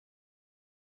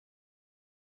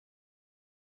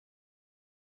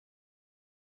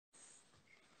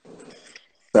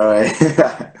Sorry.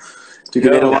 Took a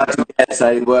Yeah, little man. while to guess how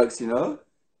it works, you know?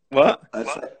 What? I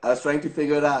was trying to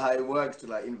figure out how it works to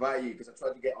like invite you because I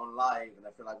tried to get on live and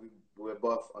I feel like we were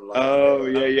both on live Oh, together.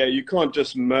 yeah, yeah. You can't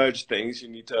just merge things. You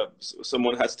need to,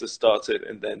 someone has to start it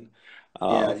and then,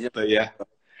 Yeah, yeah. but yeah.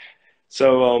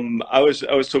 So, I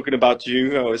was talking about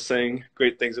you. I was saying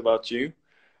great things about you.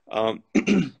 Um,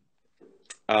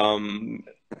 um,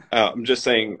 I'm just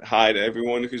saying hi to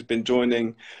everyone who's been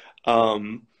joining.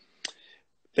 Um,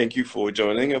 Thank you for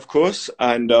joining, of course.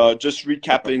 And just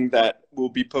recapping that we'll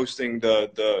be posting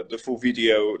the full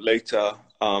video later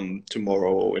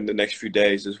tomorrow or in the next few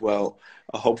days as well.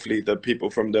 Hopefully the people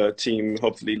from the team,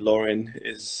 hopefully Lauren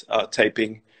is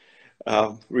taping,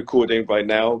 recording right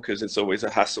now because it's always a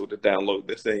hassle to download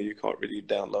the thing. You can't really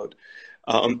download.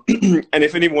 And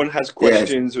if anyone has Yes.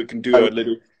 questions, we can do a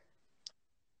little.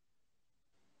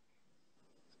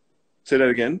 Say that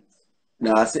again.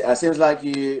 No, it seems like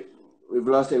we've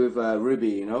lost it with Ruby,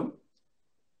 you know?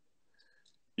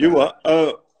 You what?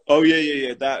 Oh, yeah,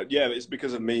 yeah, yeah. Yeah, it's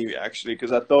because of me actually,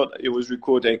 because I thought it was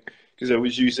recording because I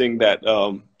was using that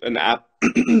an app,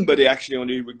 but it actually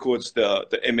only records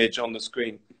the image on the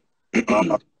screen.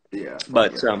 Uh, yeah,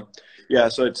 But yeah. yeah,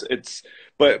 so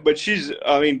but she's,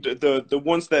 I mean, the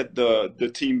ones that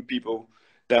the team people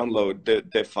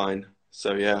download, they're fine.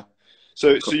 So yeah,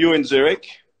 so you're in Zurich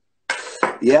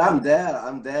Yeah, I'm there.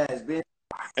 I'm there. It's been,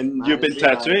 and man, you've it's been been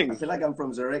like, I tattooing, feel like I'm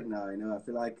from Zurich now, you know? I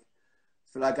feel like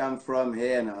I'm from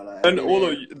here now. Like, and all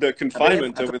of the I've been here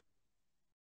confinement over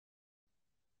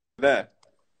there.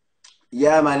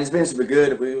 yeah, man, it's been super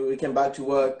good. We came back to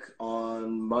work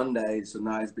on Monday, so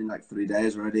now it's been like 3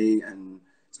 days already, and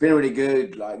it's been really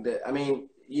good. Like I mean,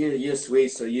 you're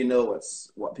Swiss, so you know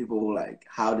what people like,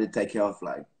 how they take care of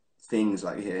like things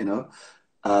like here, you know.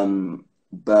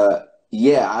 But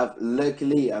yeah,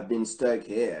 I've been stuck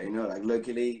here, you know. Like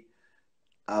luckily,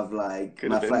 I've like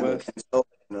Could my have been flight got worse. cancelled,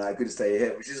 and I could stay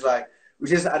here, which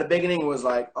is at the beginning was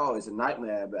like, oh, it's a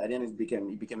nightmare, but at the end it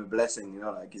became a blessing, you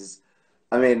know. Like it's,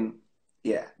 I mean,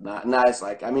 yeah, now it's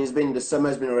like, I mean, the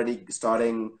summer's been already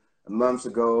starting a month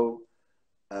ago.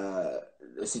 Uh,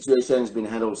 the situation's been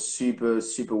handled super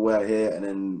well here, and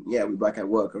then yeah, we're back at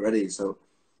work already. So,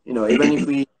 you know, even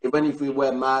if we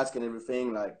wear masks and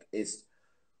everything, like it's.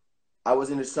 I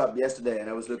was in the shop yesterday and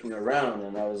I was looking around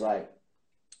and I was like,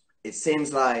 it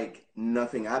seems like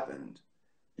nothing happened.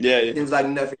 Yeah, It yeah, seems like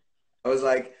nothing. I was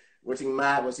like watching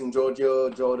Matt, watching Giorgio,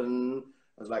 Jordan.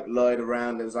 I was like Lloyd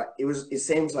around. It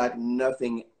seems like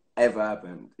nothing ever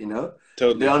happened. You know, the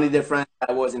totally. only difference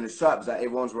that was in the shop is that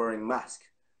everyone's wearing mask.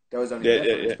 That was the only Yeah, yeah,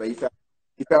 difference. yeah. But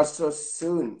you felt so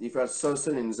soon. You felt so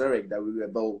soon in Zurich that we were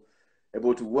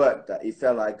able to work that it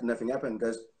felt like nothing happened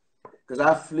because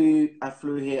I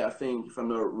flew here. I think if I'm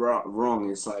not wrong,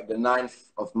 it's like the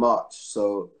 9th of March.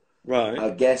 So Right. I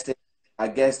guessed it. I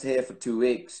guessed here for 2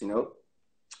 weeks, you know,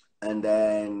 and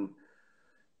then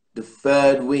the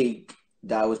third week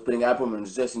that I was putting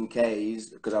appointments just in case,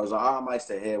 because I was like, oh, I might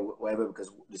stay here, whatever, because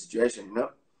of the situation, you know.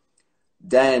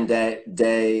 Then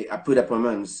I put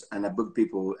appointments and I booked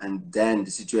people, and then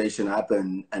the situation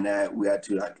happened, and we had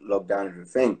to like lock down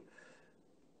everything.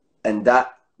 And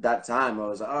that time I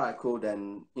was like, all right, cool.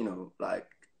 Then you know, like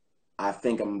I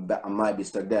think I might be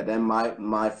stuck there. Then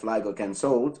my flight got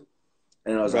cancelled,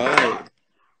 and I was like, Right.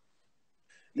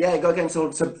 yeah, it got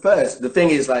cancelled. So first, the thing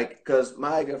is like, because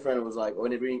my girlfriend was like,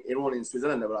 when they bring anyone in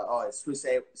Switzerland, they were like, oh, it's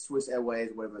Swiss Airways,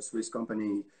 whatever Swiss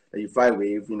company that you fly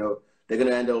with, you know, they're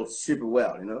gonna handle super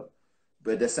well, you know.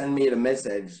 But they sent me the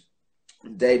message the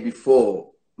day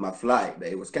before my flight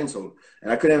that it was cancelled,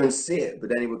 and I couldn't even see it. But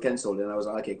then it was cancelled, and I was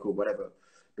like, okay, cool, whatever.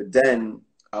 But then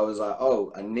I was like,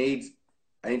 oh, I need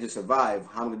to survive.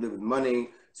 How am I gonna do with money?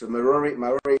 So my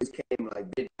worries came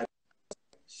like big.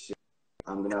 Shit,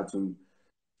 I'm gonna have to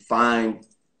find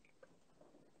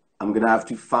I'm gonna have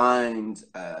to find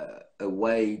a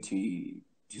way to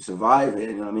survive here.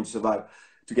 You know what I mean? To survive,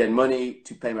 to get money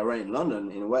to pay my rent in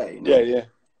London in a way. You Yeah, know. yeah.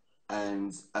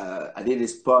 And I did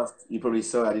this post. You probably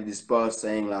saw. I did this post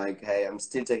saying like, "Hey, I'm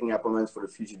still taking appointments for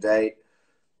the future date.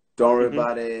 Don't worry Hmm.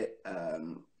 about it.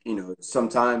 You know,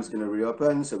 sometimes it's gonna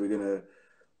reopen. So we're gonna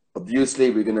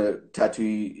tattoo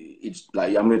each. Like,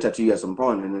 I'm gonna tattoo you at some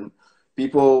point." And then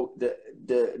people,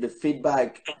 the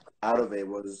feedback out of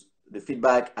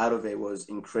it was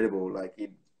incredible. Like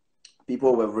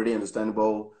people were really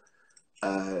understandable.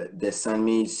 They sent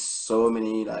me so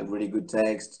many like really good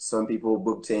texts. Some people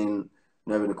booked in,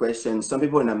 not even a question. Some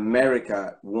people in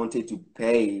America wanted to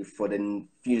pay for the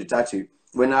future tattoo.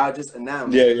 When I just Yeah,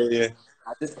 announced, yeah, yeah.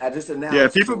 I just Yeah,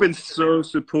 announced people have for been so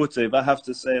supportive. I have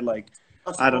to say, like,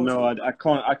 I don't know, supportive.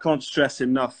 I can't stress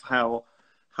enough how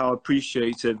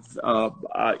appreciative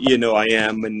you know, I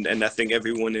am, and I think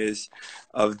everyone is,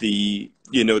 of the,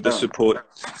 you know, the support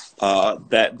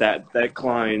that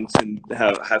clients and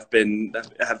have been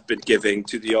giving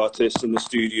to the artists in the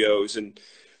studios, and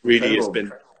really it's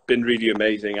been really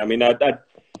amazing. I mean, I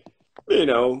you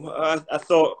know, I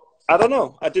thought, I don't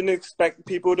know, I didn't expect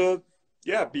people to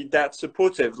be that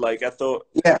supportive. Like, I thought,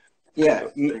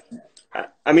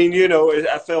 I mean, you know,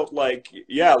 I felt like,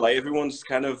 like everyone's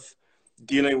kind of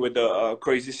dealing with a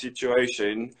crazy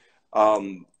situation.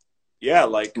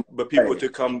 Like, but people to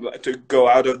go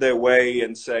out of their way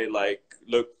and say, like,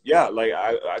 look, like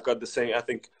I got the same, I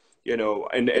think, you know,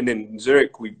 and in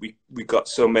Zurich, we got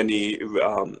so many,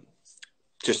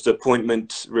 just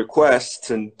appointment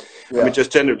requests, and I mean,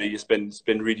 just generally, it's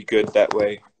been really good that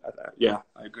way. I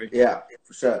agree. Yeah,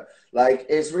 for sure. Like,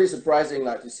 it's really surprising,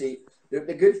 like, to see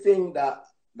the good thing that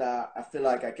I feel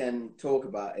like I can talk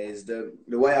about is the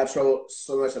way I travel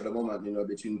so much at the moment, you know,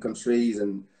 between countries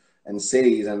and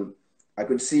cities, and I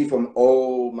could see from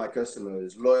all my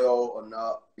customers, loyal or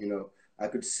not, you know, I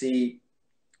could see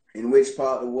in which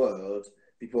part of the world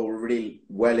people were really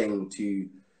willing to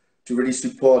really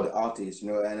support the artists, you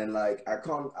know. And then, like, I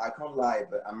can't lie,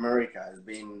 but America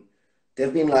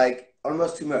they've been like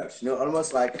almost too much, you know,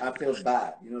 almost like I feel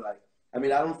bad, you know, like, I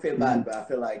mean, I don't feel bad, but I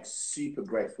feel like super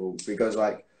grateful because,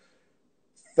 like,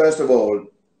 first of all,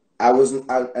 I wasn't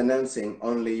announcing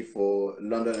only for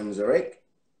London and Zurich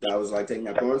that I was like taking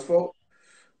appointments for,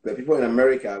 but people in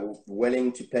America were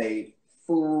willing to pay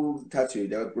full tattoo.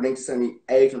 They were willing to send me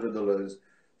 $800.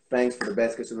 Thanks for the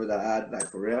best customer that I had, like,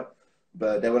 for real.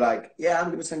 But they were like, yeah, I'm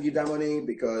going to send you that money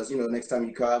because, you know, next time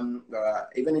you come,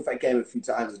 even if I came a few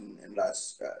times in the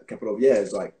last couple of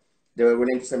years, like, they were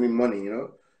willing to send me money, you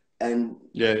know. And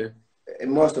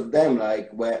most of them, like,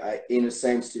 were in the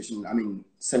same situation. I mean,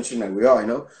 same situation that we are, you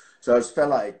know. So I just felt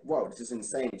like, wow, this is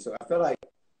insane. So I felt like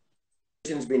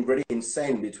it's been really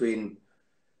insane between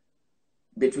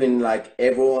like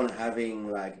everyone having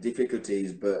like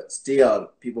difficulties, but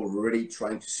still people really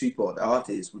trying to support the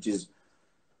artists, which is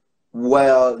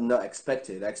well not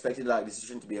expected. I expected like this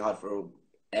decision to be hard for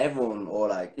everyone, or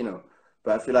like, you know.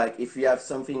 But I feel like if you have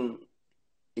something,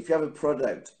 if you have a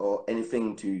product or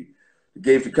anything to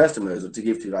give to customers or to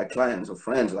give to like clients or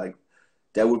friends, like,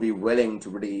 they would be willing to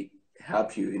really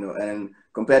help you, you know. And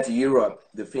compared to Europe,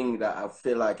 the thing that I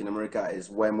feel like in America is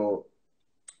way more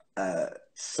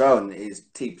shown is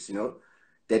tips, you know.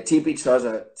 They tip each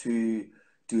other to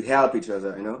help each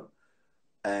other, you know.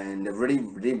 And they're really,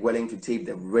 really willing to tip.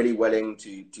 They're really willing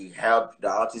to help the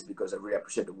artists because they really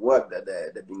appreciate the work that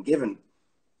they've been given.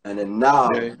 And then now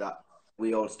that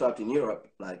we all stopped in Europe,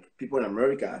 like, people in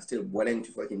America are still willing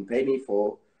to fucking pay me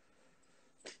for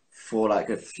like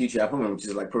a future appointment, which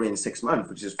is like probably in 6 months,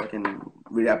 which is fucking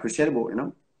really appreciable, you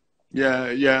know?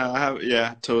 I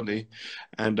have, totally.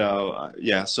 And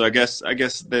so I guess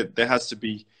that there has to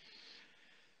be,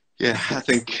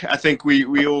 I think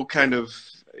we all kind of,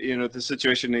 you know, the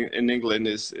situation in England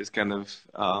is kind of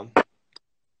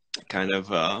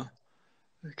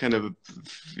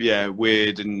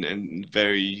weird and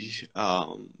very,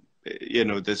 you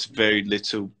know, there's very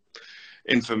little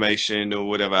information or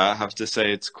whatever. I have to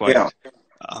say it's quite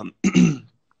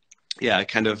it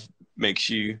kind of makes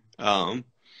you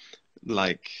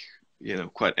like, you know,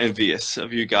 quite envious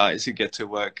of you guys who get to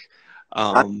work.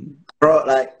 Bro,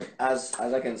 like, as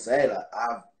I can say,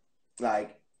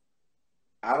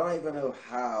 I don't even know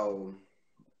how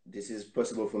this is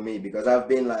possible for me, because I've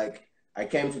been like, I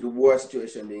came to the worst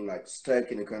situation, being like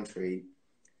stuck in the country,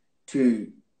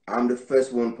 to I'm the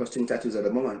first one posting tattoos at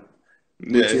the moment,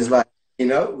 which is like, you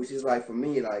know, which is like, for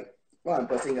me, like, well, I'm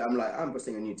posting a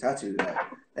new tattoo, like,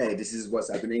 hey, this is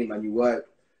what's happening, my new work,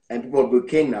 and people are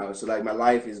booking now. So like, my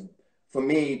life is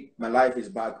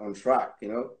back on track, you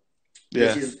know,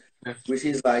 which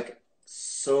is like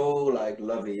so like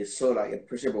lovely, it's so like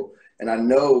appreciable. And I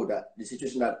know that the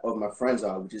situation that all my friends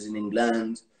are, which is in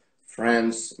England,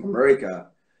 France, America,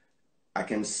 I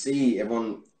can see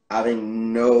everyone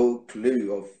having no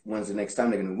clue of when's the next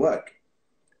time they're going to work.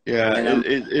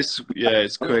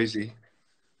 It's crazy.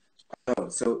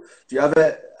 So do you have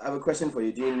I have a question for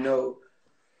you? Do you know,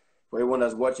 for everyone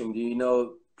that's watching, do you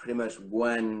know pretty much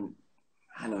when,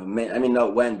 I don't know, I mean,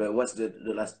 not when, but what's the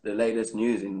latest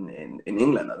news in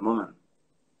England at the moment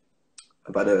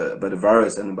about the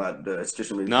virus and about the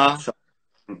situation with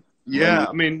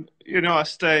I mean, you know, I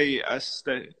stay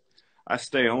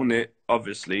on it,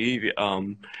 obviously,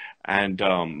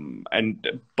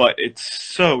 but it's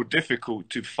so difficult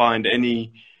to find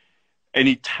any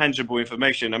tangible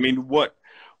information. I mean,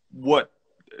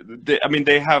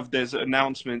 there's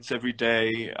announcements every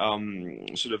day,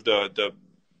 sort of the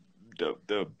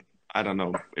the I don't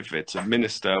know if it's a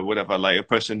minister or whatever, like a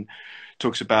person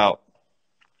talks about,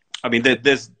 I mean,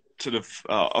 there's sort of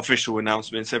official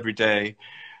announcements every day.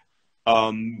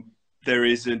 There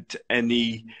isn't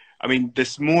any, I mean,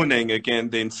 this morning, again,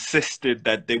 they insisted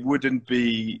that there wouldn't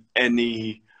be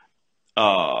any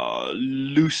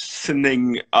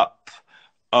loosening up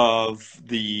of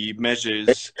the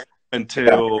measures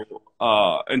until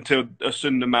until a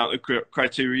certain amount of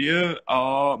criteria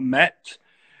are met.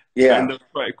 Yeah. And the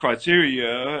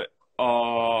criteria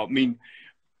are, I mean,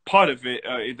 part of it,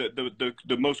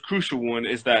 the most crucial one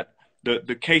is that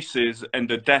the cases and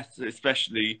the deaths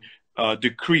especially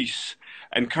decrease.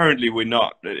 And currently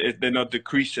they're not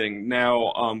decreasing.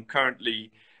 Now,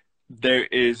 currently there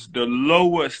is the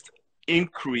lowest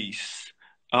increase.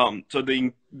 So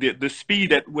the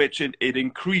speed at which it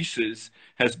increases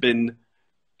has been,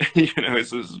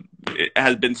 it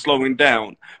has been slowing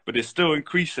down, but it's still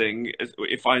increasing,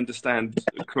 if I understand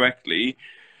correctly.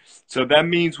 So that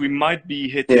means we might be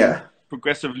hitting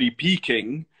progressively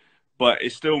peaking, but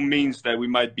it still means that we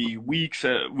might be weeks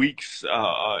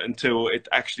until it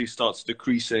actually starts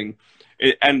decreasing.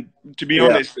 And to be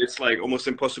honest, it's like almost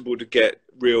impossible to get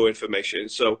real information.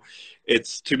 So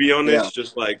it's, to be honest,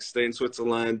 just like stay in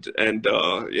Switzerland and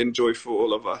enjoy for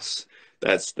all of us.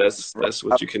 That's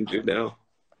what you can do now.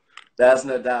 There's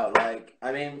no doubt. Like,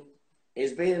 I mean,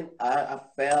 it's been, I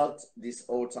felt this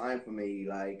whole time for me,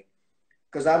 like,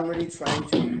 because I'm really trying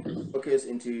to focus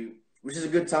into, which is a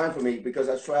good time for me, because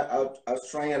I was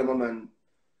trying at the moment,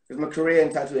 because my career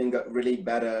in tattooing got really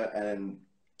better, and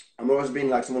I'm always been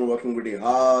like someone working really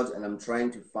hard, and I'm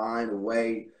trying to find a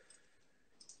way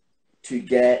to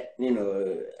get, you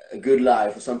know, a good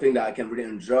life, or something that I can really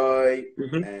enjoy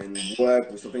and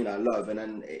work with something that I love. And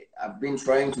then I've been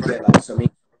trying to get like some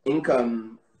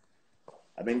income.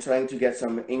 I've been trying to get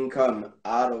some income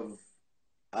out of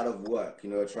work, you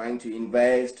know, trying to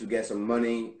invest, to get some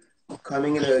money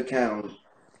coming in the account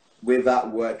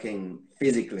without working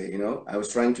physically, you know. I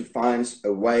was trying to find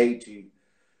a way to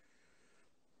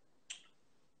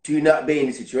not be in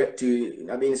the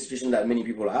situation that many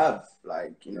people have,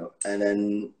 like, you know. And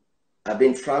then I've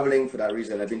been traveling for that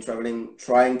reason. I've been traveling,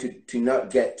 trying to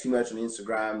not get too much on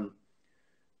Instagram,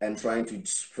 and trying to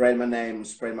spread my name,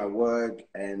 spread my work,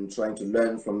 and trying to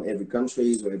learn from every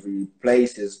countries or every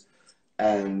places.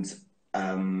 And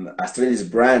I started this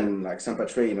brand like Saint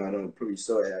Patrick, you know, I don't know, probably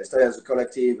saw it. I started as a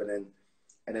collective, and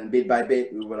then bit by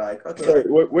bit we were like, okay, sorry,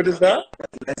 what is that?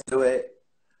 Let's do it.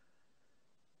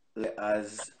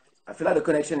 As I feel like the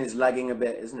connection is lagging a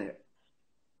bit, isn't it?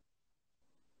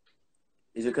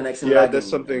 Is your connection lagging? Yeah, there's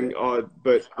something odd,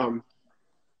 but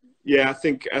yeah, I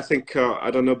think I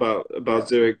don't know about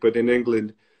Zurich, but in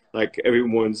England, like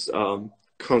everyone's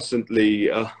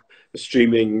constantly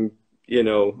streaming, you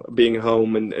know, being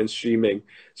home and streaming.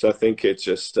 So I think it's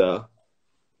just yeah,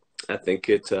 the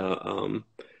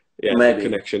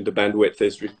connection, the bandwidth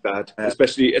is really bad,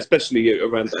 especially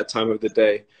around that time of the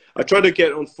day. I try to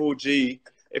get on 4G.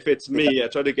 If it's me, I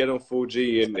try to get on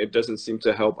 4G and it doesn't seem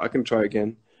to help. I can try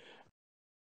again.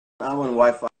 I'm on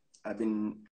Wi-Fi. I've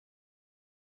been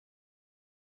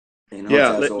in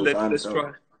hotels all the time. Let's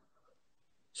try.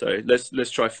 Sorry, let's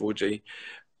try 4G.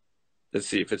 Let's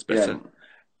see if it's better.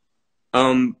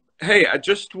 Yeah. Hey, I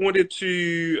just wanted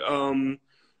to,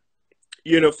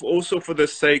 you know, also for the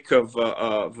sake of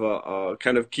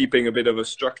kind of keeping a bit of a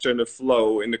structure and a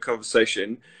flow in the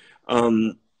conversation,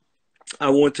 I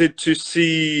wanted to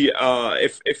see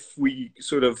if we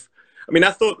sort of, I mean,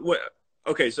 I thought,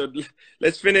 okay, so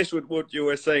let's finish with what you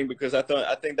were saying, because I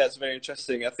think that's very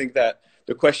interesting. I think that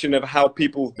the question of how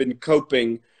people have been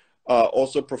coping,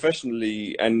 also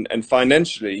professionally and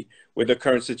financially with the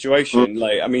current situation.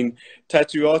 Like, I mean,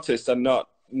 tattoo artists are not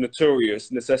notorious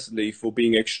necessarily for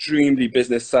being extremely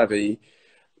business savvy,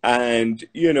 and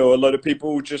you know, a lot of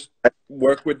people just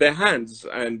work with their hands,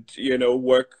 and you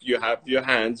know, you have your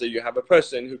hands, and you have a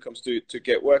person who comes to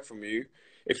get work from you.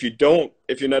 If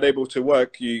you're not able to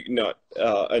work, you're not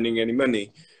earning any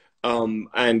money.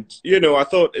 And you know, I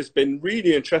thought it's been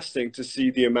really interesting to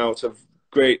see the amount of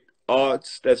great art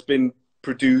that's been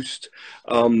produced.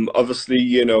 Obviously,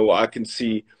 you know, I can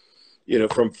see, you know,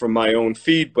 from my own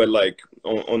feed, but like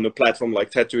on the platform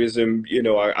like Tattooism, you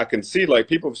know, I can see like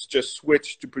people have just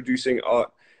switched to producing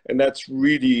art, and that's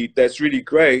really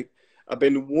great. I've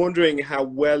been wondering how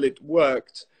well it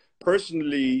worked.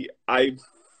 Personally, I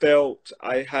felt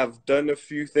I have done a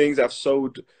few things. I've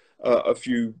sold a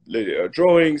few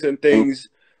drawings and things.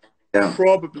 Yeah.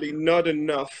 Probably not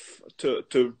enough to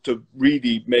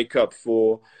really make up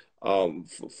for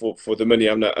the money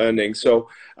I'm not earning. So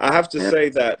I have to say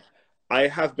that I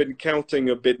have been counting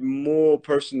a bit more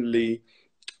personally,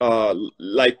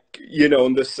 like,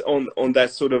 on this, on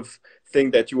that sort of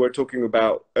thing that you were talking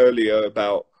about earlier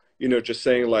about, just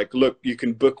saying like, look, you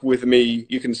can book with me,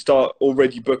 you can start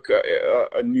already book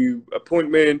a new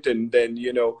appointment, and then,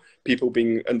 people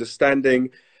being understanding.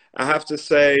 I have to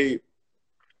say,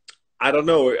 I don't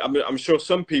know. I'm sure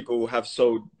some people have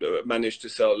managed to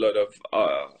sell a lot of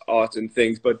art and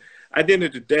things, but at the end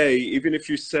of the day, even if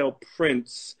you sell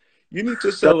prints, you need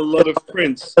to sell a lot of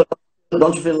prints.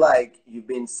 Don't you feel like you've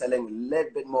been selling a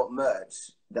little bit more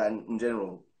merch than in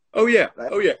general? Oh yeah,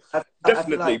 Right? oh yeah, I feel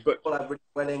definitely. like But people are really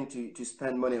willing to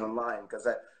spend money online because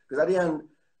at the end,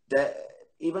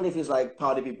 even if it's like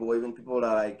party people, even people that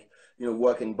are like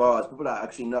working bars, people are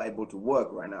actually not able to work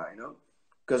right now.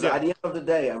 Because yeah, at the end of the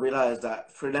day, I realized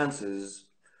that freelancers,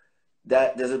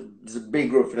 that there's a big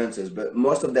group of freelancers, but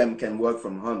most of them can work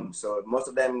from home. So most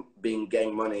of them being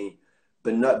getting money,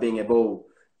 but not being able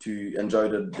to enjoy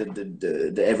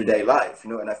the everyday life.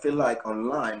 And I feel like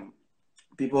online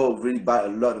people really buy a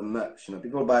lot of merch.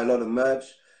 People buy a lot of merch.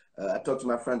 I talked to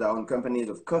my friends that own companies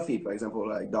of coffee, for example,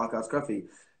 like Dark House Coffee,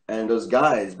 and those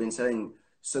guys been selling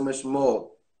so much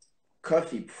more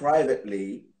coffee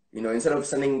privately. Instead of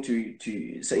selling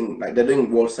to saying like they're doing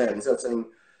wholesale, instead of selling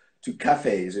to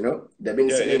cafes, they've been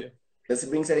yeah, yeah, selling.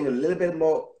 They've been selling a little bit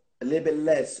more, a little bit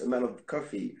less amount of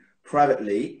coffee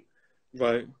privately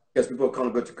right. because people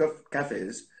can't go to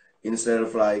cafes instead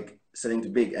of like selling to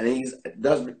big. And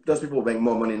those people make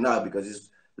more money now because it's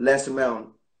less amount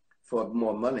for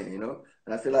more money. And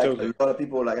I feel like a Totally. lot of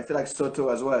people, like I feel like Soto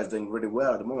as well is doing really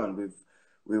well at the moment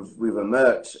with a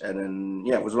merch. And then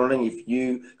I was wondering if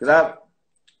you, because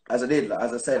as I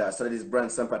said, I started this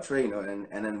brand San Patrino,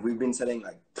 and then we've been selling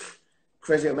like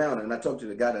crazy amount. And I talked to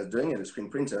the guy that's doing it, the screen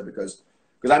printer, because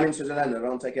I'm in Switzerland, I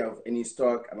don't take care of any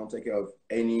stock, I don't take care of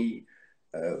any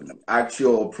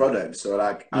actual product. So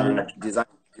like I'm designing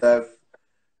stuff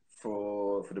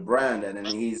for the brand, and then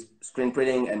he's screen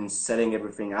printing and selling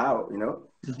everything out.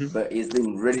 But he's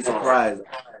been really surprised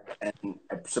and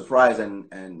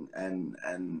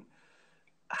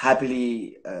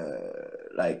happily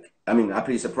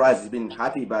happily surprised. He's been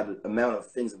happy about the amount of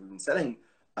things that we've been selling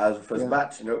as the first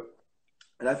batch.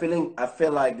 And I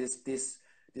feel like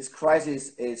this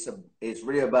crisis is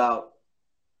really about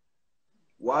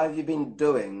what have you been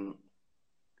doing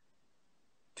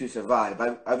to survive?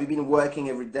 Have you been working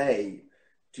every day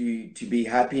to be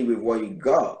happy with what you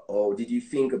got, or did you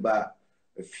think about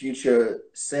a future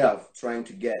self trying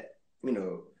to get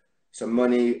some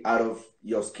money out of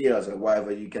your skills or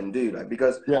whatever you can do? Like,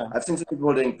 because I've seen some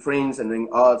people doing prints and doing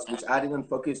arts, which I didn't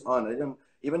focus on.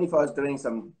 Even if I was doing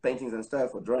some paintings and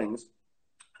stuff or drawings,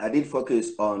 I did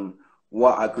focus on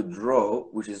what I could draw,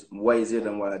 which is way easier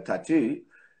than what I tattoo,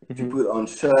 to put on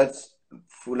shirts,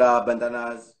 foulard,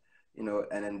 bandanas,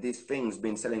 and then these things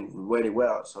been selling really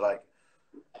well. So like,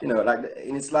 like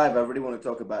in this live, I really want to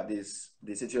talk about the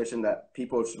situation that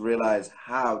people should realize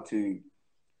how to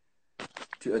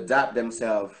adapt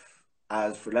themselves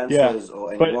as freelancers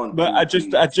or anyone But I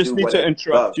just do need to whatever they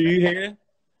interrupt. love. Do you hear?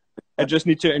 I just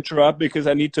need to interrupt because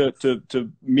I need to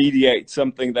mediate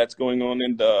something that's going on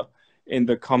in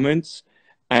the comments.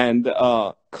 And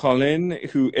Colin,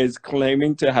 who is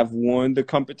claiming to have won the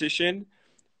competition,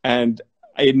 and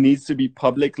it needs to be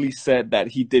publicly said that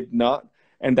he did not,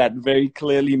 and that very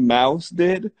clearly Mouse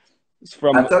did.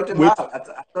 I talked to Mark.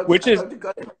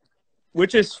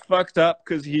 Which is fucked up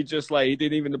because he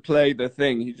didn't even play the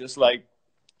thing. He just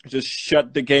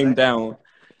shut the game down.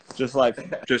 Just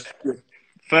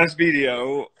first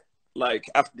video, like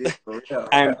after,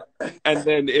 and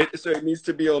then it needs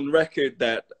to be on record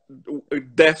that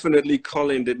definitely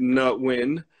Colin did not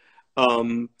win.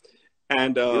 And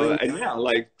yeah,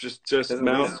 like just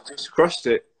Mouse just crushed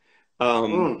it.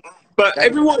 But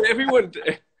everyone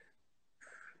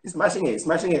he's smashing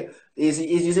it. He's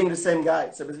using the same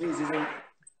guy. So basically, he's using,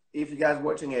 if you guys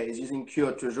watching it, he's using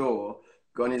Cure Toujours.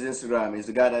 Go on his Instagram. He's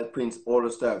the guy that prints all the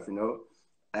stuff,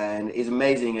 and it's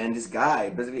amazing. And this guy,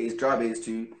 basically, his job is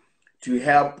to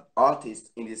help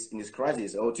artists in this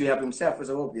crisis, or to help himself as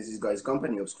well, because he's got his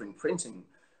company of screen printing.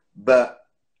 But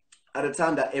at the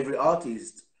time that every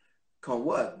artist can't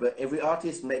work, but every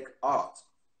artist make art.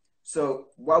 So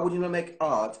why would you not make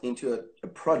art into a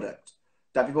product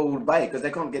that people would buy? Because they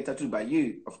can't get tattooed by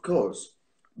you, of course,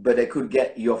 but they could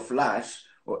get your flash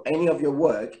or any of your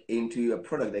work into a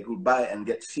product they could buy and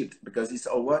get shipped, because it's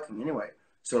all working anyway.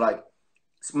 So like,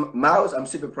 Mouse, I'm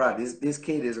super proud. This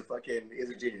kid is a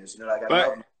genius. Like, I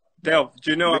love him. Delph,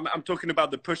 do you know I'm talking about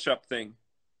the push-up thing?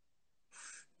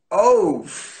 Oh,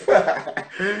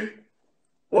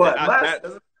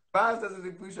 what? Miles doesn't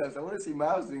do push-ups. I want to see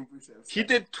Miles doing push-ups. He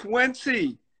did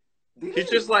 20. Did He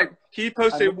just like, he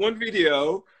posted one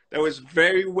video that was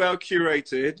very well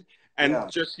curated and yeah.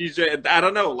 just, I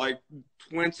don't know, like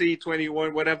 20,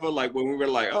 21, whatever, like when we were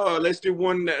like, oh, let's do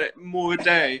one more a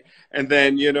day. And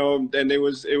then, you know, then it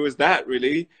was that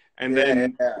really. And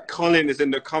then Colin is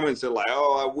in the comments, they're like,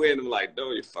 oh, I win. I'm like,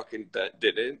 no, you fucking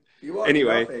didn't. You want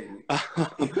Anyway.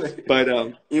 nothing.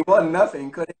 But, he won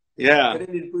nothing. Yeah.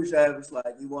 Couldn't do push-ups,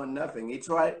 like, he won nothing. He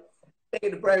tried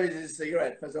taking the premise is a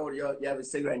cigarette. First of all, you have a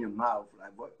cigarette in your mouth.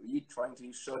 Like, what are you trying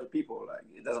to show the people? Like,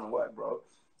 it doesn't work, bro.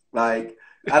 Like,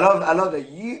 I love that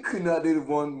you could not do the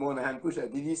one hand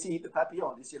push-up. Did you see the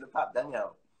papillon? Did you see the pap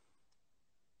Daniel?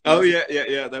 Oh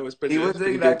yeah. That was pretty. He was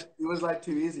pretty doing good. It was like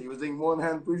too easy. He was doing one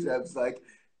hand push-ups, like,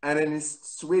 and then he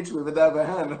switched with the other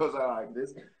hand. I was like,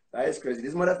 that is crazy.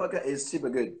 This motherfucker is super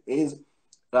good. He's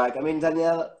like, I mean,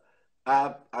 Daniel,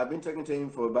 I've been talking to him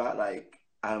for about like,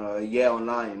 I don't know, a year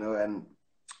online, you know,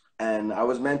 and I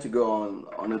was meant to go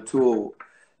on a tour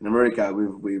in America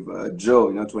with Joe,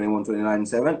 you know, 21, 29,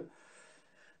 7.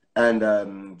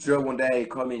 And Joe one day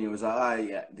called me and he was like, ah,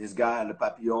 yeah, this guy, Le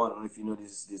Papillon, I don't know if you know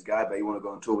this guy, but you want to go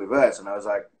on tour with us? And I was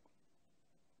like,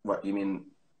 what, you mean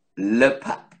Le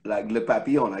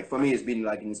Papillon? Like, for me, it's been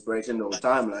like an inspiration the whole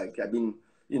time. Like, I've been,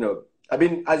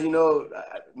 as you know,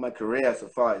 my career so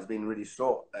far has been really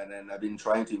short. And then I've been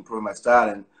trying to improve my style.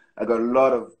 And I got a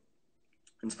lot of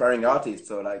inspiring artists.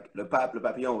 So, like, Le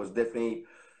Papillon was definitely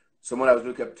someone I was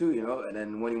looking up to, you know. And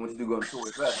then when he wanted to go on tour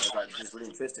with us, I was like, this is really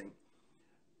interesting.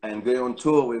 And going on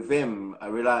tour with him, I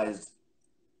realized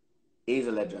he's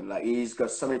a legend. Like, he's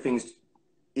got so many things.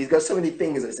 He's got so many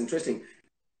things that's interesting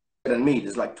than me.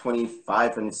 There's like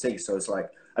 25, 26. So it's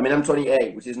like, I mean, I'm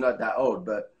 28, which is not that old,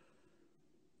 but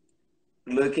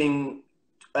looking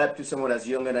up to someone that's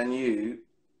younger than you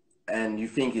and you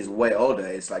think he's way older,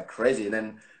 it's like crazy. And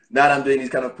then now I'm doing this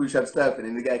kind of push-up stuff and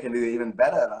then the guy can do it even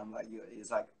better. And I'm like,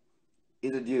 he's like,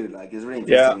 he's a dude. Like, it's really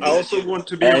interesting. Yeah, I also want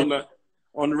to be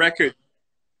on record.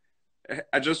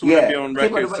 I just want to be on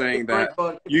record saying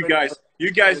that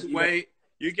you guys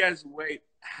weight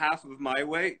half of my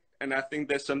weight, and I think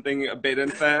there's something a bit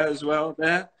unfair as well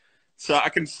there. So I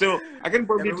can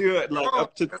probably do it like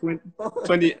up to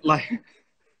 20 like.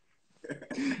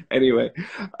 Anyway,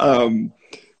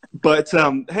 but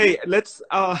hey, let's.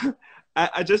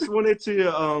 I just wanted to.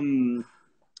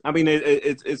 I mean,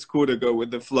 it's cool to go with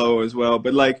the flow as well,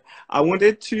 but like I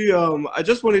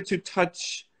just wanted to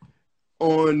touch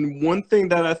on one thing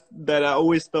that I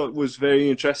always thought was very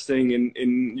interesting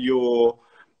in your,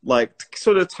 like,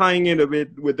 sort of tying in a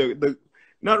bit with the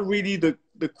not really the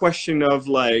question of,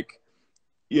 like,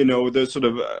 you know, the sort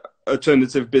of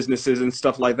alternative businesses and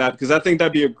stuff like that, because I think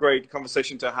that'd be a great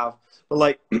conversation to have. But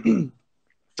like,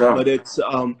 but it's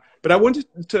but I wanted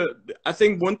to. I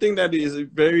think one thing that is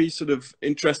very sort of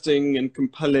interesting and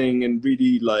compelling and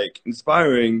really like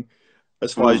inspiring,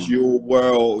 as far as your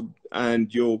world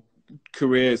and your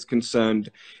career is concerned,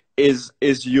 is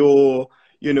your,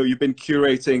 you know, you've been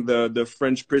curating the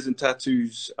French prison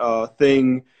tattoos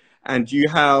thing, and you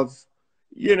have,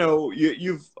 you know,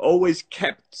 you've always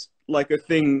kept like a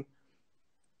thing,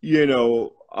 you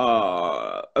know,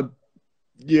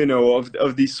 you know,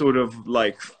 of these sort of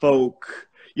like folk,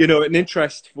 you know, an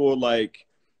interest for, like,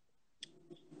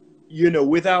 you know,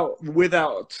 without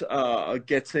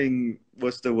getting,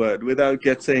 what's the word, without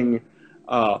getting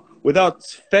without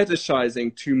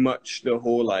fetishizing too much the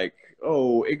whole, like,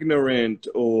 oh, ignorant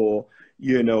or,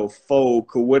 you know,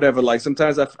 folk or whatever. Like,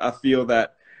 sometimes I feel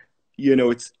that, you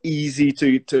know, it's easy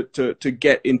to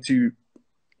get into,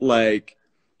 like,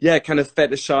 yeah, kind of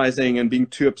fetishizing and being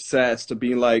too obsessed or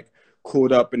being like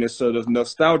caught up in a sort of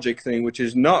nostalgic thing, which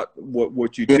is not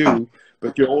what you do,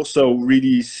 but you're also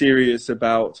really serious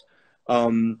about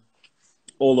all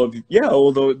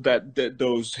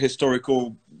those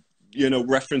historical, you know,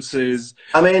 references.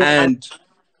 I mean, and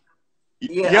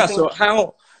yeah.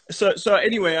 So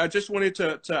anyway, I just wanted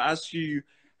to ask you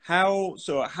how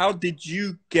did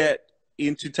you get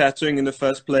into tattooing in the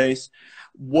first place?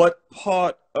 What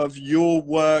part of your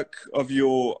work, of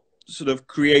your sort of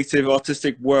creative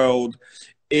artistic world,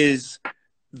 is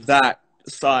that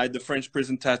side, the French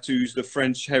prison tattoos, the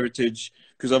French heritage,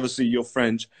 because obviously you're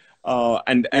French,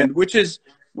 and which is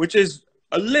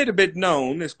a little bit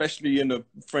known, especially in the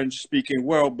French-speaking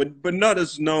world, but not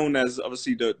as known as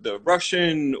obviously the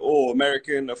Russian or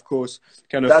American, of course,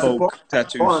 kind of folk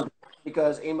tattoos.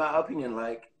 Because in my opinion,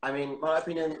 like, I mean, my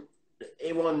opinion,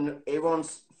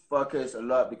 everyone's focused a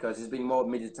lot because it's been more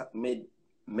mediatized,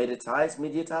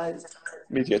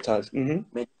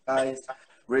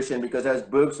 Russian, because there's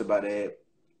books about it,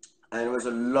 and it was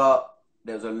a lot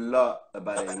there's a lot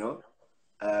about it, you know.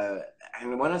 Uh,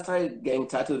 and when I started getting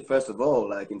tattooed, first of all,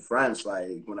 like in France,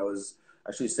 like when I was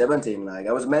actually 17, like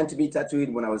I was meant to be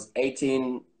tattooed when I was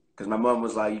 18, because my mom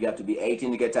was like, you have to be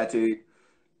 18 to get tattooed.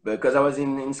 But because I was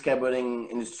in skateboarding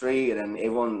industry, and then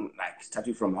everyone like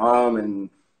tattooed from home, and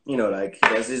you know, like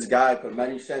there's this guy called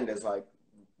Manu Cheng that's like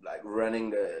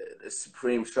running the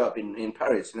Supreme shop in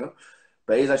Paris, you know.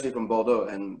 But he's actually from Bordeaux,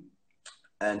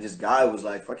 and this guy was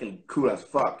like fucking cool as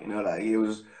fuck, you know, like he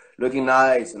was looking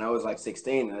nice, and I was like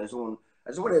 16, and I just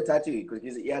wanted a tattoo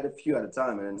because he had a few at a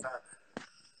time,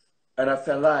 and I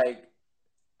felt like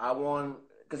I want,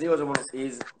 because he was one of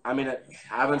his, I mean, I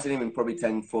haven't seen him in probably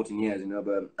 10, 14 years, you know,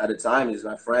 but at the time he's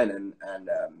my friend, and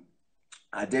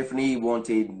I definitely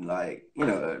wanted like, you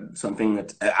know, something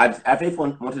that I think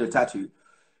wanted a tattoo.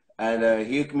 And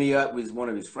he hooked me up with one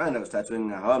of his friends that was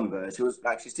tattooing at home, but she was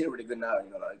like, she's still really good now, you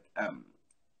know, like,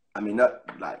 I mean, not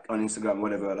like on Instagram,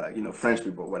 whatever, like, you know, French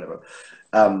people, whatever.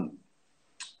 Um,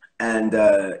 and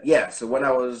yeah, so when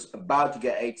I was about to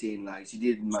get 18, like, she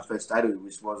did my first tattoo,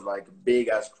 which was like a big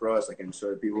ass cross. I can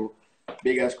show people,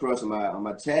 big ass cross on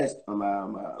my chest, on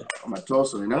my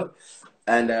torso, you know.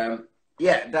 And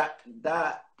yeah, that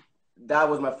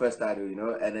was my first tattoo, you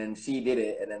know. And then she did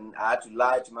it, and then I had to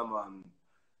lie to my mom,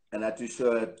 and I had to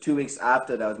show her 2 weeks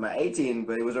after that was my 18,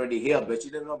 but it was already healed. But she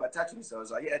didn't know about tattooing, so I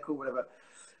was like, yeah, cool, whatever.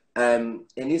 In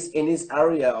this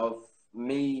area of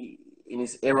me, in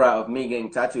this era of me getting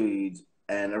tattooed,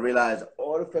 and I realized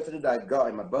all the first tattoo that I got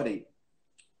in my body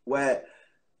were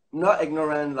not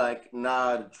ignorant like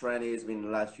now the trend has been the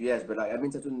last few years, but like I've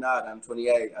been tattooed now that I'm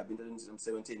 28, I've been tattooed since I'm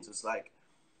 17, so it's like,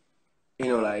 you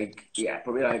know, like, yeah,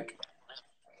 probably like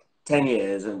 10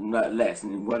 years and not less.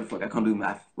 And what the fuck, I can't do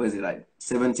math. What is it, like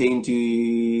 17 to,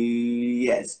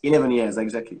 yes, 11 years,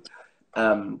 exactly.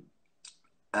 Um,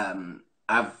 um,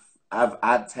 I've I've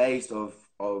had taste of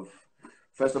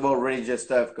first of all religious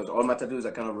stuff, because all my tattoos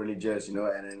are kind of religious, you know,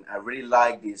 and then I really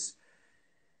like this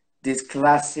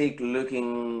classic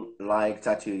looking like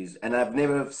tattoos, and I've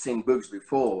never seen books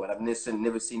before, and I've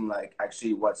never seen like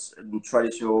actually what's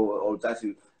traditional old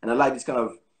tattoo, and I like this kind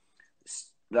of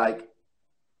like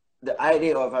the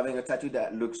idea of having a tattoo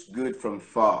that looks good from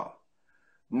far,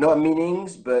 not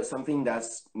meanings, but something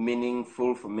that's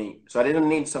meaningful for me. So I didn't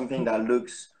need something that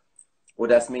looks or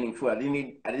that's meaningful. I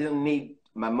didn't need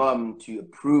my mom to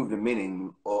approve the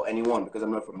meaning or anyone, because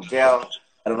I'm not from jail.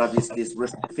 I don't have these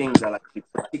risky things that are like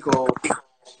political,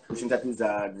 pushing tattoos that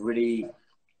are really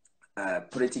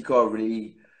political,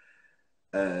 really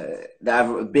that have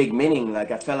a big meaning.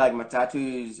 Like I felt like my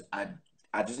tattoos, I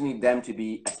just need them to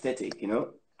be aesthetic, you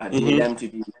know. I just need Mm-hmm.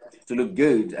 them to look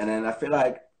good. And then I feel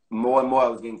like more and more I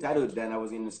was getting tattooed. Then I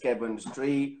was in the skateboard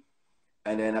industry,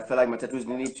 and then I felt like my tattoos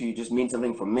needed to just mean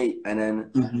something for me. And then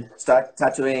Mm-hmm. start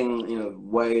tattooing, you know,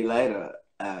 way later.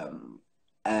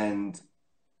 And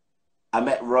I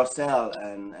met Rossell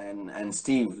and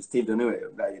Steve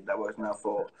Denouet, that was now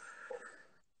for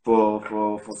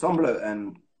Semble,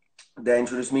 and they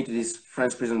introduced me to this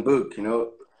French prison book, you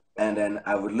know. And then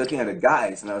I was looking at the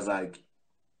guys, and I was like,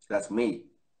 that's me.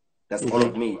 That's all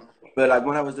of Mm-hmm. me. But like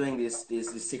when I was doing this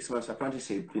 6 months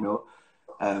apprenticeship, you know,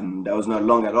 that was not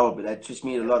long at all, but that taught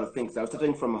me a lot of things. I was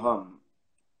tattooing from home,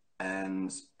 and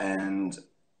and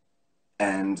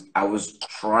and I was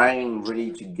trying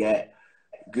really to get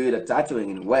good at tattooing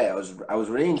in a way. I was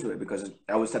really into it, because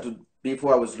I was tattooed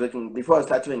before I was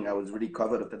tattooing, I was really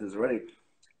covered of tattoos already.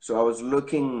 So I was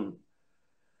looking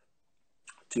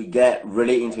to get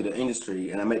really into the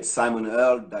industry, and I met Simon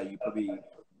Earl, that you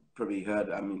probably heard.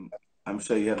 I mean, I'm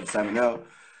sure you heard of Simon Earl,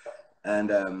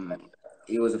 and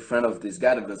he was a friend of this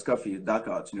guy that does coffee at Dark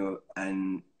Arts, you know,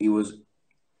 and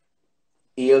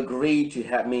he agreed to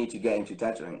help me to get into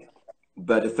tattooing.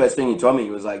 But the first thing he told me,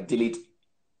 he was like, delete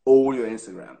all your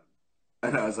Instagram.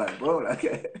 And I was like, bro, like,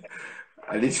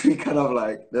 I literally kind of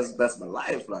like, that's my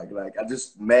life. Like I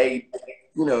just made,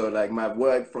 you know, like my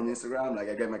work from Instagram. Like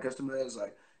I get my customers.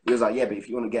 Like he was like, yeah, but if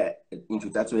you want to get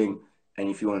into tattooing, and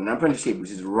if you want an apprenticeship,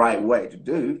 which is the right way to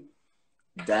do,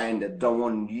 then they don't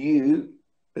want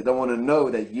to know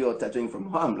that you're tattooing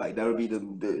from home. Like that would be the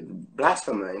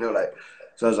blasphemer, you know. Like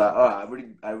so, I was like, oh,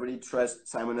 I really trust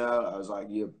Simon Earl. I was like,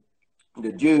 you,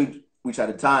 the dude, which at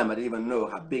the time I didn't even know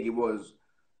how big it was.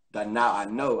 That now I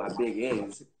know how big it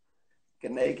is.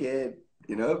 Get naked,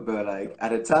 you know. But like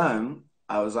at the time,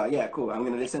 I was like, yeah, cool. I'm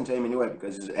gonna listen to him anyway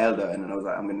because he's elder, and then I was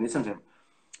like, I'm gonna listen to him.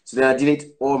 So then I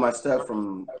delete all my stuff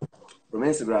from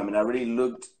Instagram, and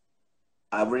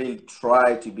I really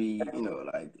tried to be, you know,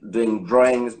 like doing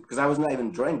drawings, because I was not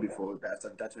even drawing before I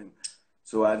started tattooing.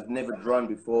 So I've never drawn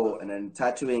before, and then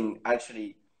tattooing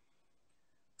actually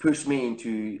pushed me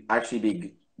into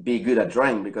actually be good at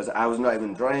drawing because I was not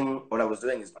even drawing. All I was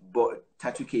doing is bought a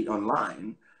tattoo kit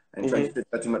online and trying to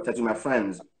tattoo my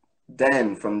friends.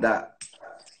 Then from that,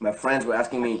 my friends were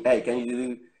asking me, "Hey, can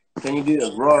you do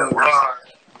a rose?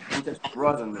 Can you tattoo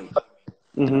rose on me?"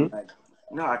 I'm like,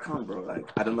 "No, I can't, bro. Like,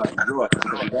 I don't know how to draw. I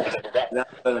can't do that." Then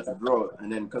I learned how to draw,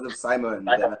 and then because of Simon,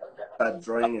 then I started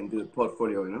drawing and do a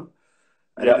portfolio. You know,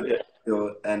 I did a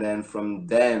portfolio, and then from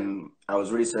then I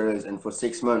was really serious. And for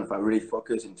 6 months, I really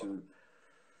focused into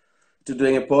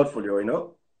doing a portfolio. You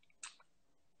know,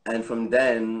 and from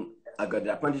then I got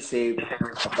the apprenticeship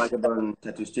at Vagabond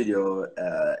Tattoo Studio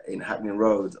in Hackney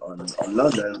Road on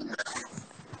London.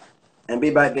 And be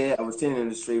back there, I was still in the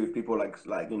industry with people like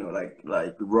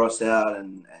Russell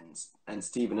and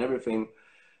Steve and everything.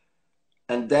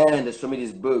 And then they showed me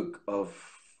this book of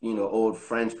old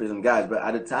French prison guys. But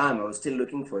at the time, I was still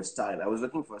looking for a style. I was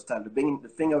looking for a style. The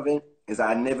thing of it is,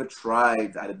 I never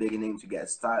tried at the beginning to get a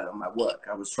style on my work.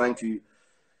 I was trying to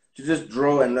just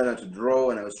draw and learn how to draw,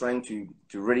 and I was trying to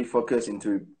really focus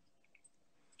into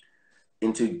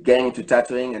getting into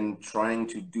tattooing and trying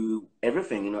to do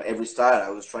everything, every style. I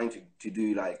was trying to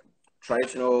do like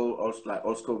traditional, also like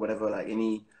old school, whatever, like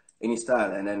any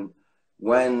style. And then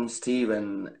when Steve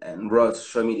and Ross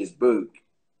showed me this book,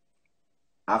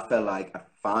 I felt like I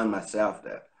found myself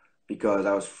there because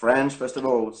I was French, first of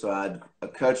all, so I had a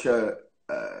culture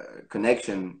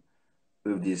connection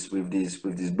with these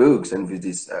books and with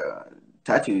these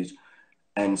tattoos.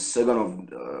 And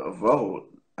second of all,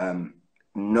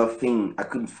 I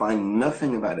couldn't find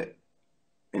nothing about it,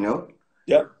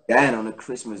 Yeah. Then on a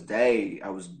Christmas day, I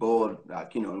was bored,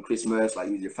 like, on Christmas, like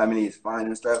your family is fine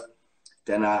and stuff.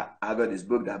 Then I got this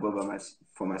book that I bought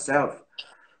for myself.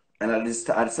 And I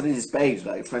started this page,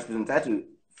 like French Prison Tattoo,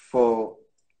 for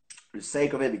the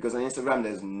sake of it, because on Instagram,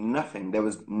 there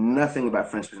was nothing about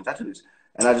French Prison Tattoos.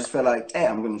 And I just felt like, hey,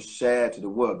 I'm going to share to the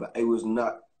world, but it was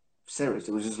not serious.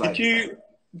 It was just like...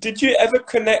 Did you ever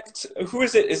connect? Who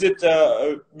is it? Is it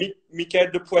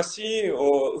Michael de Poissy,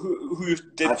 or who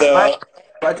did I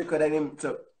tried to connect him.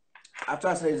 So after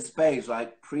I started this page,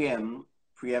 like Priem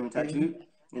Tattoo,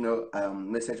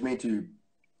 messaged me to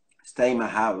stay in my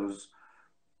house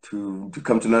to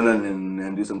come to London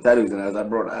and do some tattoos. And I was like,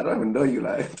 bro, I don't even know you.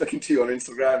 Like, I'm talking to you on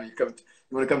Instagram. You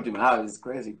want to come to my house? It's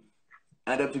crazy.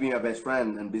 I ended up to be my best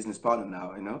friend and business partner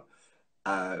now,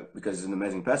 because he's an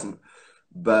amazing person.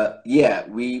 But yeah,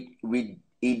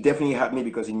 he definitely helped me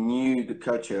because he knew the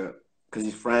culture, because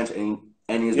he's French and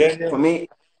he's for me.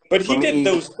 But he did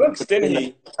those books, didn't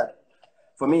he?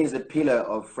 For me, he's a pillar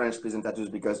of French prison tattoos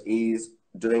because he's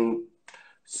doing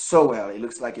so well. It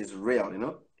looks like it's real,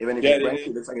 Even if he's French,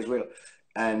 it looks like it's real.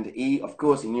 And he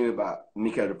knew about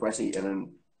Michael de Poissy. And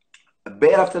then a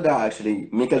bit after that, actually,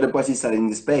 Michael de Poissy started in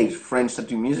this page, French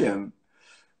Tattoo Museum.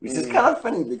 Which is kind of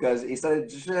funny because he started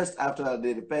just after I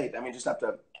did the page. I mean, just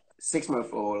after 6 months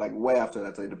or like way after I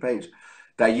did the page,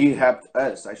 that you helped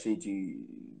us actually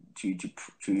to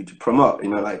promote.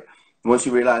 Like once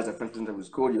you realized that French Prison was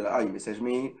cool, you're like, oh, you messaged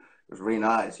me. It was really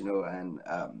nice, and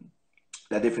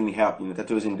that definitely helped.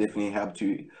 Tattooing definitely helped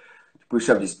to push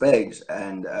up this page.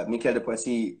 And Michael de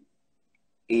Poissy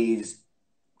is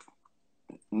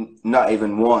not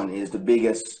even one. Is the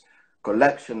biggest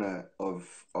collectioner of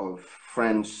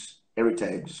French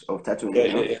heritage of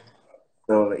tattooing.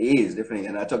 So he is definitely,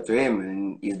 and I talked to him,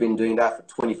 and he's been doing that for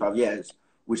 25 years,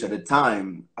 which at the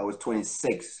time I was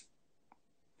 26.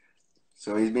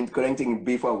 So he's been collecting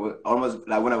before almost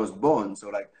like when I was born. So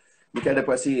like Michael de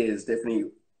Poissy is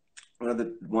definitely one of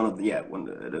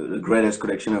the greatest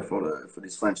collectioner for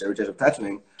this French heritage of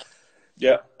tattooing.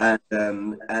 Yeah.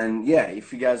 And yeah,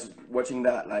 if you guys watching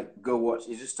that, like go watch.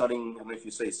 He's just starting. I don't know if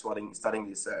you saw he's starting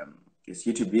this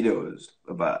YouTube videos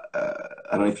about.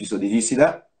 I don't know if you saw. Did you see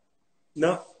that?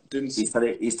 No, didn't see.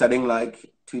 He's starting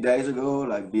like 2 days ago,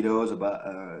 like videos about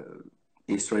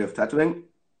history of tattooing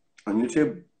on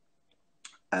YouTube.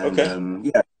 And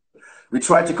yeah, we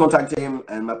tried to contact him,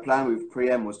 and my plan with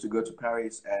Priem was to go to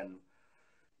Paris and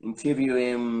interview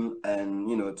him and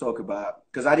talk about,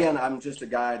 because at the end I'm just a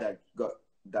guy that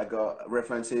got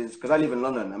references, because I live in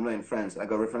London, I'm not in France. I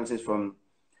got references from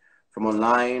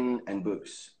online and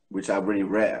books, which are really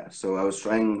rare. So I was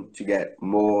trying to get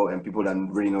more and people that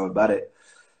really know about it.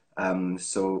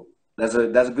 So that's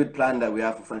a good plan that we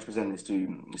have for French Prison is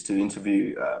to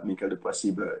interview Michael de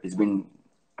Poissy, but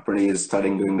apparently he's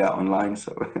starting doing that online.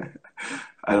 So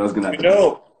I know it's gonna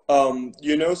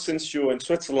happen. Since you're in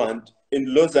Switzerland,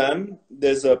 in Lausanne,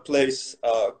 there's a place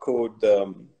called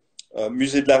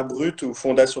Musée de l'Art Brut, or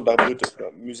Fondation d'Art Brut,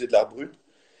 Musée de l'Art Brut.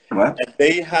 What? And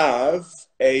they have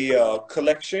a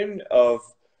collection of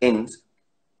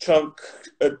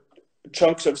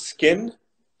chunks of skin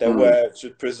that were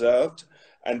preserved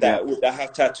and that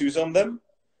have tattoos on them.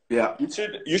 Yeah.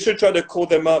 You should try to call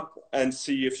them up and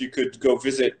see if you could go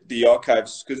visit the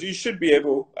archives, because you should be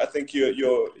able. I think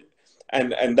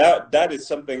and that is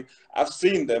something I've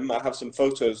seen them. I have some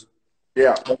photos.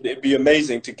 Yeah. It'd be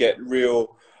amazing to get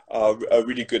a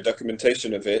really good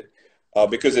documentation of it,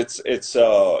 because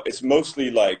it's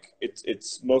mostly like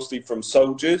it's mostly from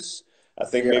soldiers. I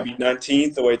think maybe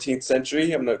 19th or 18th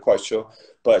century. I'm not quite sure,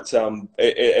 but and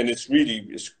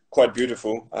it's quite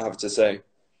beautiful, I have to say.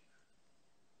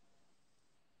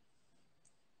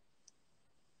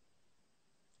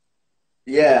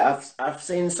 Yeah, I've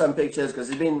seen some pictures because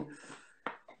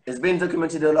it's been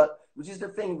documented a lot, which is the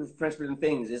thing with French prison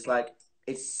things. It's like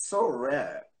it's so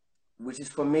rare, which is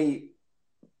for me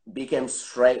became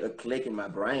straight a click in my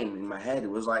brain, in my head. It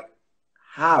was like,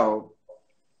 how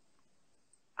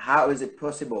is it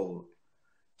possible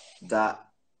that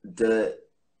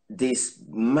this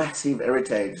massive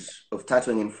heritage of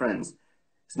tattooing in France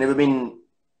has never been,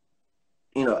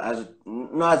 you know,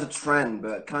 not as a trend,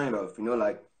 but kind of, you know,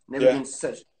 like never been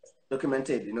such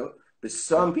documented, you know, but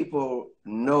some people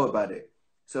know about it.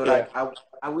 So like, I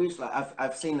wish, like I've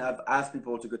asked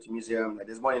people to go to museum. Like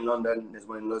there's one in London, there's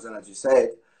one in Lausanne, as you said.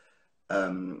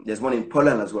 There's one in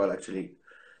Poland as well, actually,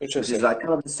 which is like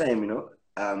kind of the same, you know.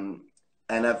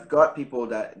 And I've got people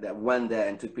that went there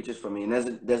and took pictures for me.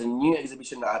 And there's a new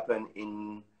exhibition that happened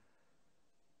in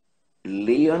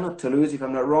Lyon or Toulouse, if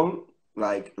I'm not wrong,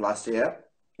 like last year.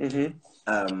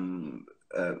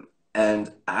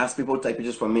 And I asked people to take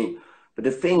pictures for me. But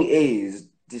the thing is,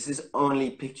 this is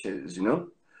only pictures, you know?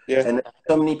 Yeah. And there's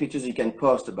so many pictures you can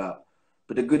post about.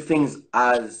 But the good things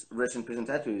as Russian prison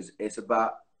tattoos, it's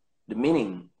about the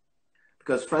meaning.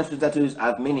 Because French prison tattoos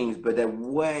have meanings, but they're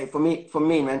way, for me,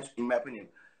 man, in my opinion,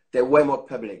 they're way more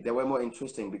public. They're way more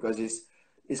interesting because it's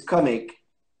comic,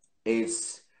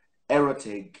 it's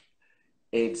erotic,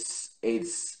 it's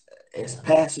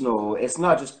personal. It's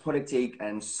not just politic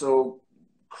and so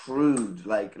crude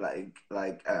like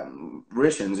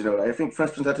Russians, you know. I think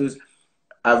French prison tattoos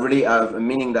really have a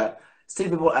meaning that still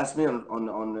people ask me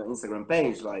on the Instagram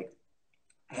page, like,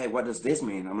 hey, what does this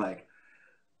mean? I'm like,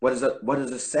 what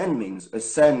does a sun means? A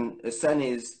sun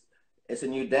is, it's a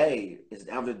new day, it's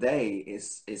the end of the day,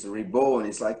 it's reborn,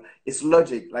 it's like, it's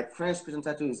logic. Like French prison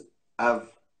tattoos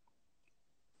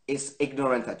it's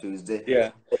ignorant tattoos. But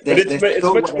it's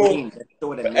much more.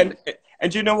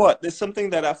 And you know what? There's something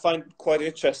that I find quite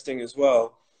interesting as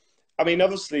well. I mean,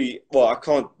 obviously, well, I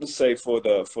can't say for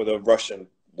the Russian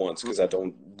ones because I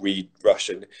don't read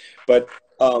Russian, but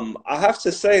I have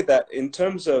to say that in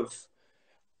terms of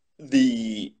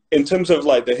like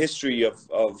the history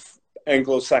of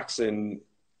Anglo-Saxon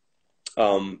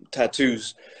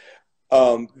tattoos,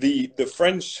 the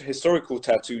French historical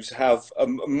tattoos have a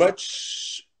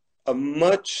much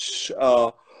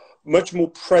more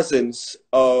presence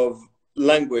of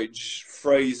language,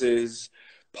 phrases,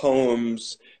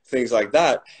 poems, things like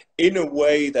that, in a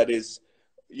way that is,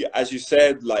 as you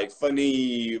said, like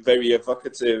funny, very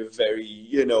evocative, very,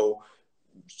 you know,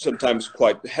 sometimes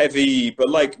quite heavy,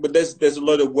 but there's a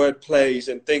lot of word plays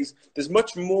and things. There's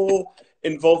much more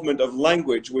involvement of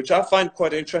language, which I find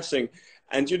quite interesting.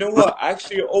 And you know what? I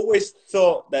actually always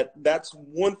thought that that's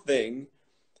one thing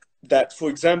that, for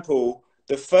example,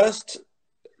 I've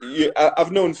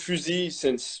known Fusil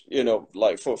since, you know,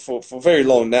 like for very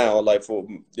long now, like for,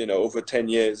 you know, over 10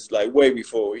 years, like way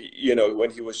before, you know, when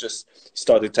he was just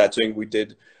started tattooing. We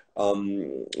did I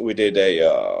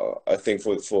think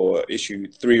for issue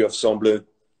 3 of Bleu.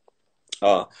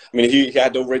 I mean, he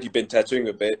had already been tattooing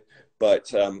a bit,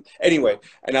 but anyway,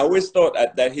 and I always thought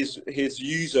that his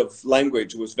use of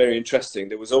language was very interesting.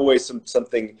 There was always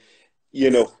something, you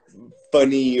know,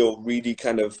 funny or really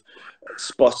kind of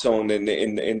spot on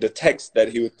in the text that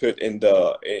he would put in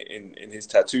his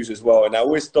tattoos as well. And I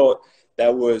always thought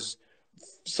that was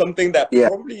something that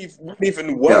probably wouldn't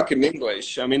even work in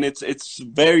English. I mean, it's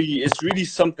really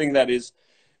something that is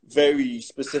very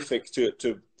specific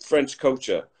to French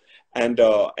culture, and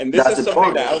this is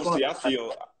something that obviously I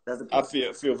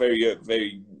feel very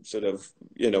very sort of,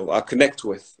 you know, I connect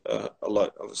with a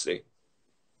lot, obviously.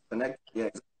 Yeah.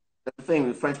 The thing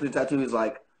with French tattoo is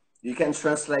like you can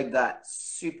translate that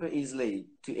super easily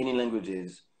to any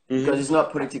languages because it's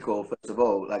not political. First of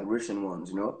all, like Russian ones,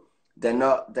 you know, they're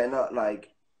not like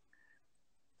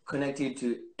connected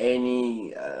to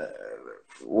any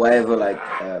whatever, like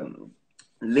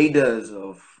leaders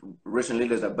of Russian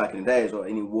leaders that back in the days, or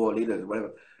any war leaders,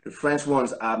 whatever. The French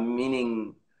ones are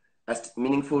meaningful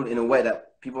in a way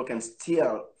that people can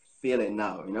still feel it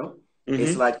now, you know.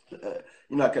 It's like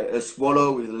you know, like a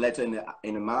swallow with a letter in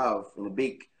the mouth, in the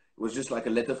beak, was just like a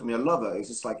letter from your lover. It's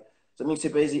just like something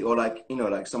super easy, or like, you know,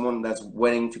 like someone that's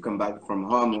waiting to come back from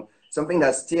home, something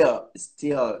that's still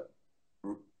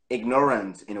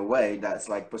ignorant in a way that's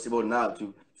like possible now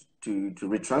to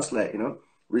retranslate, you know.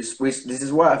 This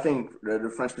is why I think the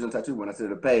French prison tattoo, when I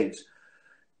started the page,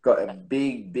 got a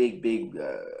big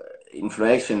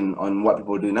influence on what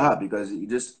people do now, because it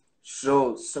just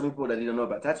shows some people that didn't know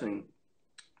about tattooing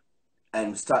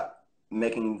and start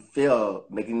making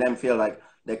them feel like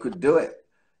they could do it.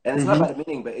 And it's not about the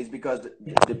meaning, but it's because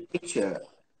the picture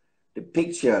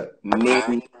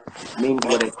means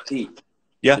what they see.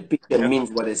 Yeah. The picture means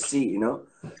what they see, you know?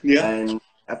 Yeah. And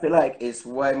I feel like it's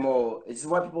way more, it's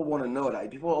what people want to know.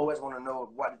 Like, people always want to know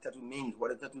what the tattoo means,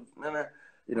 what the tattoo,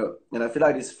 you know? And I feel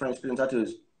like this French prison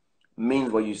tattoos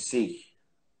means what you see,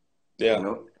 Yeah. you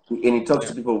know? And it talks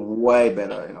to people way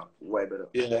better, you know, way better.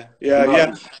 Yeah.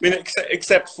 I mean,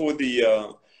 except for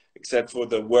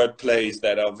the word plays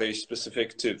that are very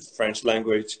specific to French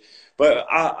language. But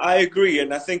I agree.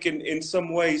 And I think in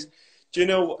some ways, you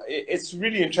know, it's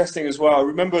really interesting as well. I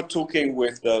remember talking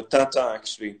with Tintin,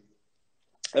 actually,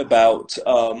 about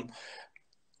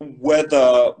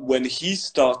whether when he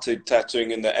started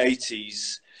tattooing in the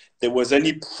 80s, there was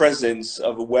any presence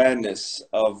of awareness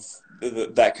of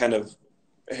that kind of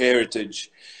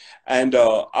heritage. And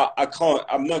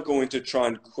I'm not going to try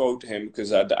and quote him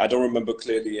because I don't remember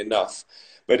clearly enough.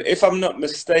 But if I'm not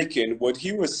mistaken, what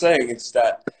he was saying is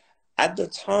that at the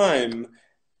time,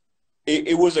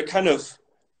 it was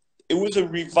a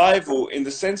revival in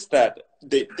the sense that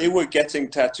they were getting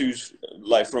tattoos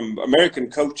like from American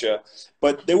culture,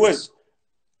 but there was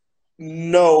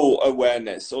no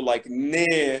awareness or like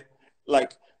a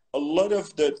lot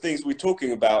of the things we're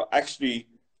talking about actually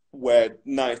were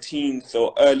 19th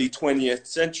or early 20th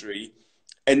century,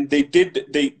 and they did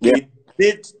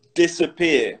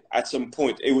disappear at some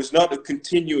point. It was not a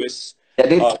continuous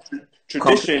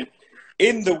tradition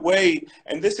in the way,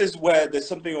 and this is where there's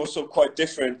something also quite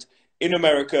different in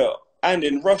America and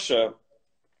in Russia,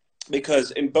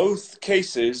 because in both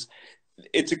cases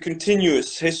it's a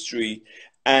continuous history,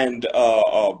 and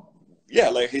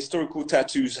like historical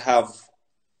tattoos have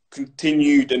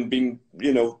continued and been,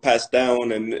 you know, passed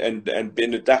down and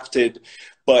been adapted,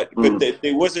 but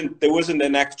there wasn't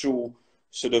an actual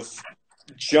sort of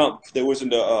jump. There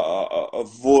wasn't a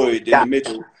void in the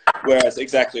middle, whereas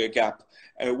exactly a gap.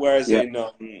 Whereas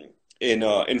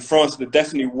in France, there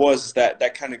definitely was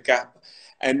that kind of gap.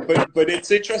 And but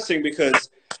it's interesting because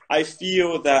I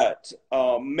feel that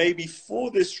maybe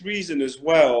for this reason as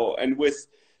well, and with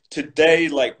today,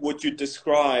 like what you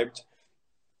described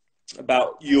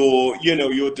about your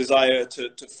desire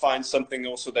to find something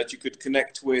also that you could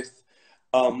connect with.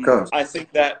 I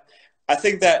think that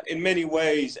in many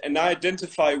ways, and I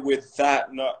identify with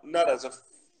that not as a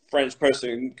French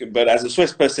person, but as a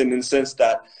Swiss person, in the sense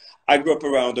that I grew up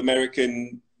around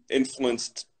American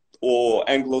influenced or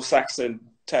Anglo-Saxon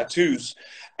tattoos,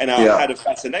 and I had a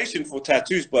fascination for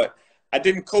tattoos, but I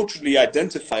didn't culturally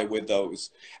identify with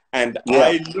those. And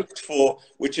I looked for,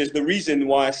 which is the reason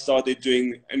why I started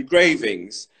doing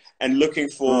engravings and looking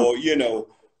for, you know,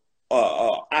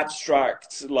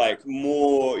 abstract, like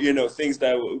more, you know, things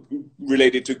that were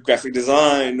related to graphic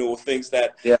design or things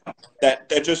that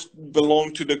just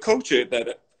belong to the culture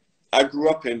that I grew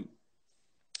up in.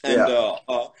 And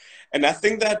and I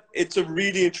think that it's a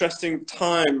really interesting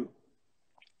time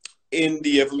in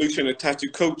the evolution of tattoo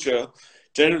culture,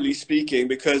 generally speaking,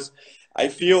 because I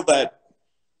feel that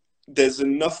there's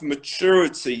enough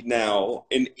maturity now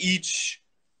in each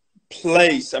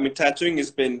place. I mean, tattooing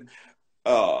has been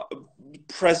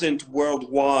present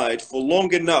worldwide for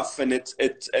long enough, and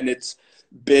it's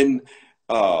been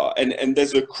and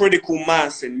there's a critical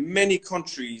mass in many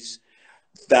countries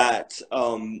that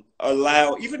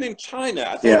allow, even in China.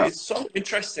 I thought it's so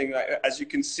interesting, as you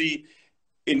can see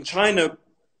in China,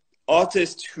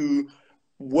 artists who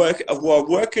are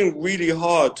working really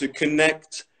hard to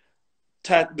connect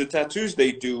the tattoos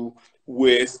they do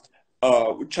with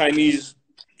Chinese,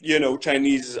 you know,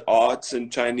 Chinese arts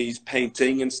and Chinese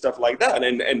painting and stuff like that.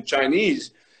 And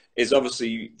Chinese is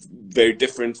obviously very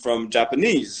different from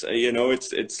Japanese. You know,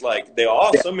 it's like there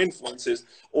are some influences.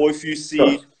 Or if you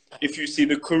see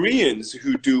the Koreans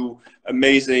who do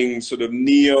amazing sort of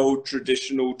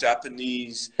neo-traditional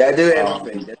Japanese. They do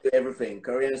everything. They do everything.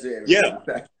 Koreans do everything.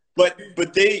 Yeah,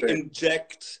 but they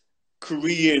inject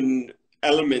Korean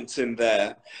elements in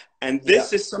there, and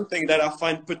this is something that I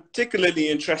find particularly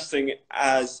interesting,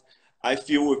 as I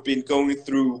feel we've been going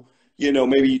through, you know,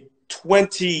 maybe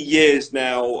 20 years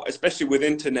now, especially with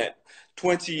internet,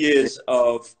 20 years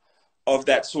of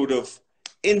that sort of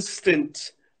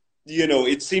instant you know,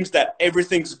 it seems that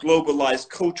everything's globalized.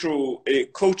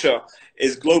 Culture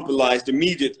is globalized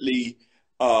immediately,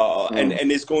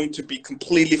 and is going to be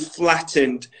completely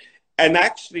flattened. And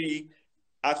actually,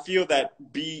 I feel that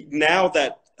now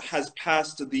that has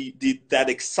passed that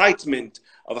excitement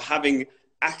of having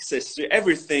access to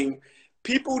everything,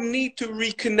 people need to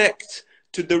reconnect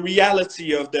to the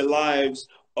reality of their lives,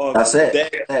 of That's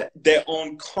it. their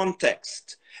own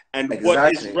context, and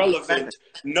what is Exactly. relevant,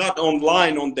 not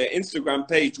online on their Instagram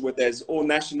page where there's all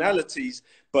nationalities,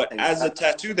 but as a Exactly.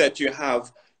 tattoo that you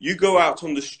have, you go out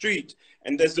on the street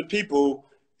and there's the people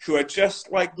who are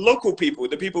just like local people,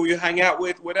 the people you hang out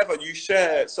with, whatever, you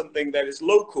share something that is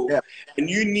local, Yeah. and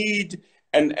you need,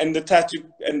 and the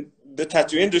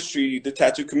tattoo industry, the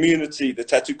tattoo community, the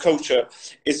tattoo culture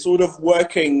is sort of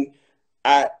working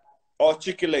at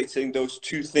articulating those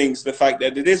two things, the fact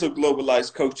that it is a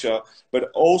globalized culture,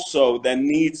 but also that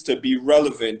needs to be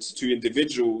relevant to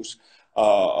individuals,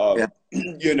 Yeah.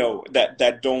 you know,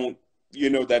 that don't, you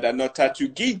know, that are not tattoo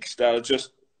geeks, that are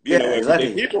just, you know, Yeah. everyday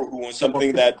Exactly. people who want Someone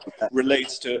something that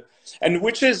relates to, and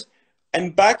which is,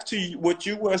 and back to what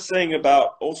you were saying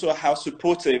about also how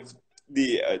supportive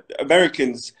the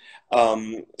Americans,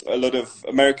 a lot of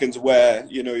Americans were,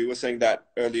 you know, you were saying that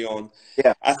early on.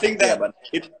 Yeah. I think Yeah. that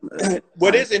But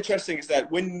what is interesting is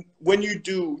that when you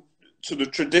do sort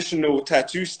of traditional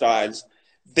tattoo styles,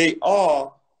 they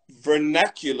are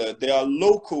vernacular, they are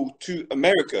local to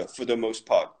America for the most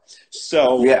part.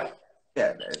 So yeah.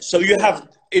 Yeah. so you have,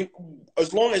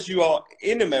 as long as you are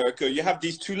in America, you have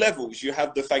these two levels. You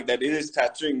have the fact that it is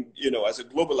tattooing, you know, as a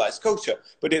globalized culture,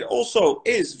 but it also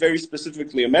is very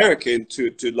specifically American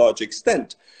to a large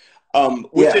extent,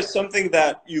 which Yeah. is something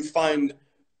that you find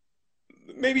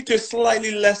maybe to a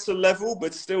slightly lesser level,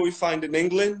 but still we find in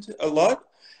England a lot.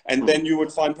 And then you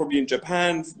would find probably in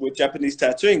Japan with Japanese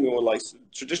tattooing, or like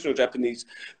traditional Japanese.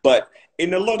 But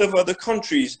in a lot of other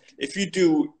countries, if you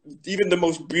do even the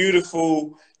most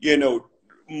beautiful, you know,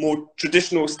 more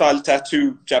traditional style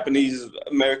tattoo, Japanese,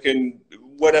 American,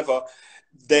 whatever,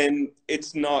 then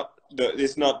it's not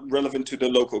relevant to the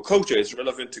local culture. It's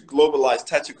relevant to globalized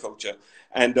tattoo culture,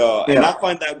 and Yeah. I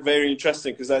find that very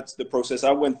interesting because that's the process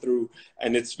I went through,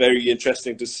 and it's very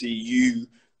interesting to see you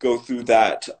go through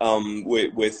that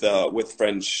with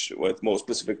French, with more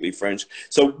specifically French.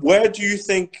 So where do you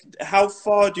think, how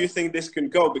far do you think this can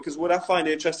go? Because what I find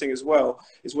interesting as well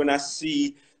is when I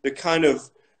see the kind of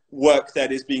work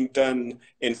that is being done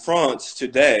in France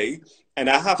today. And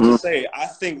I have to Mm. say, I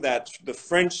think that the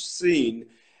French scene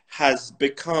has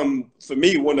become, for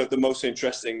me, one of the most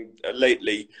interesting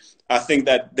lately. I think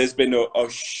that there's been a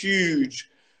huge,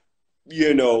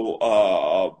 you know,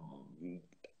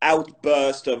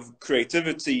 outburst of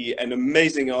creativity and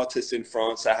amazing artists in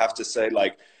France. I have to say,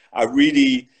 like, I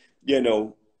really, you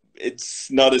know, it's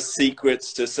not a secret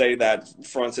to say that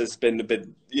France has been a bit,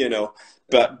 you know,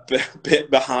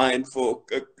 bit behind for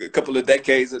a couple of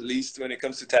decades at least when it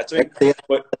comes to tattooing. Yeah.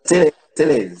 But Still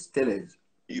is.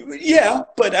 yeah,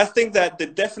 but I think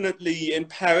that definitely in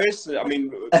Paris, I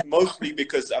mean, mostly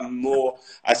because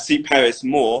I see Paris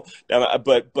more,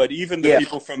 but even the Yeah.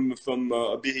 people from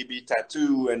Biribi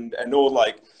Tattoo and all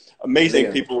like amazing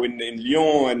Yeah. people in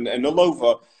Lyon and all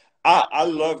over, I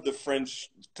love the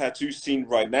French tattoo scene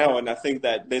right now, and I think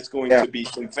that there's going Yeah. to be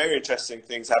some very interesting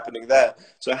things happening there.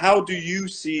 So how do you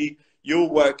see your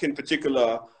work in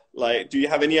particular? Like, do you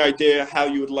have any idea how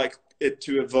you would like it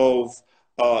to evolve?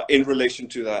 In relation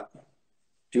to that.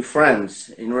 To France,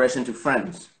 in relation to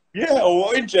France. Yeah,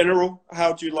 or in general,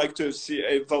 how do you like to see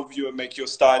evolve you and make your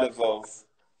style evolve?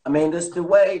 I mean, just the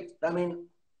way. I mean,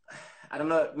 I don't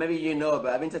know. Maybe you know,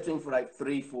 but I've been tattooing for like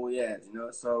 3, 4 years. You know,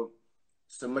 so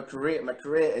my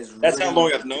career is That's how really.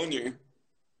 long I've known you.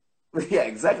 Yeah,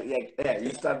 exactly. Yeah, yeah.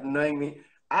 You start knowing me.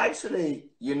 Actually,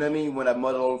 you know me when I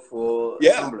modeled for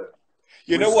Yeah. Tumblr,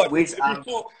 You know what? which I'm.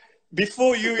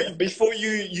 Before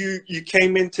you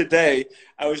came in today,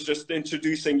 I was just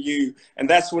introducing you, and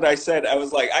that's what I said. I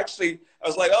was like, actually, I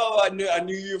was like, oh, I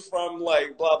knew you from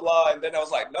like blah blah, and then I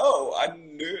was like, no, I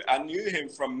knew him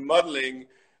from modeling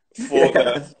for the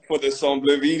Yeah, for the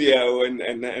Semble video and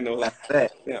all that.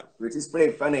 that's it. Yeah. Which is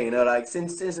pretty funny, you know. Like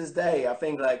since this day, I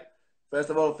think like first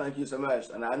of all, thank you so much.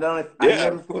 And I don't, I Yeah,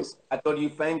 never of course. I told you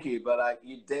thank you, but like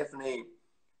you definitely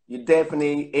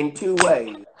in two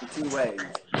ways, you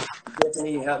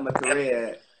definitely helped my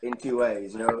career in 2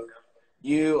 ways. You know,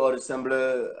 you or the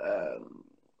Assembler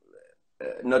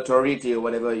notoriety or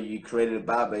whatever you created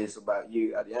about, but it's about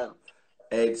you at the end.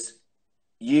 It's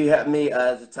you helped me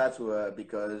as a tattooer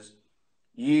because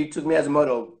you took me as a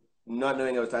model, not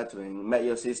knowing I was tattooing. Met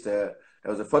your sister, that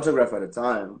was a photographer at the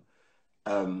time.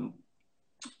 Um,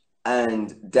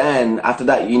 And then after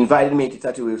that, you invited me to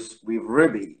tattoo with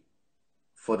Ruby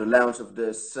for the launch of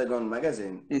the second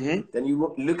magazine. Mm-hmm. Then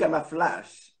you look at my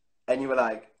flash and you were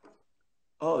like,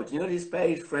 oh, do you know this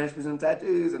page, French Prison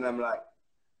Tattoos? And I'm like,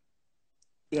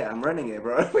 yeah, I'm running it,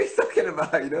 bro. What are you talking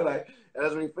about? You know, like, and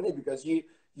that's really funny because you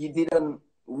didn't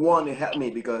want to help me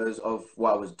because of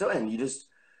what I was doing. You just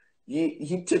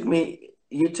you took me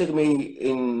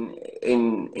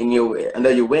in your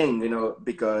under your wing, you know,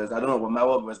 because I don't know what my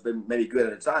work was maybe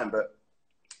good at the time, but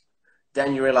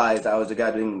then you realized I was the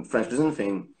guy doing French prison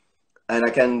thing, and I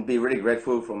can be really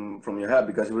grateful from your help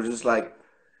because it was just like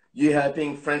you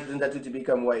helping French prison tattoo to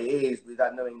become what it is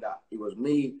without knowing that it was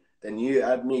me. Then you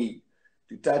helped me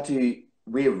to tattoo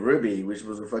with Ruby, which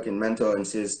was a fucking mentor and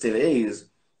she still is.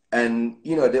 And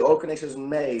you know, the all connections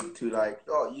made to like,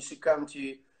 oh, you should come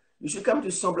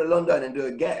to Sample London and do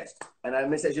a guest. And I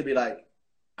message you be like,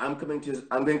 I'm going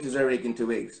to Zurich in 2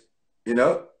 weeks. You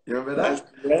know? You remember that?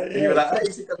 Yeah, And you were like, hey,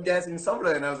 you should come guest in Sample.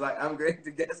 And I was like, I'm going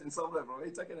to guest in Sample, bro. What are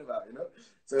you talking about? You know?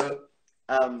 So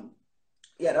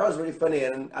yeah, that was really funny.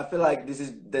 And I feel like this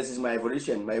is my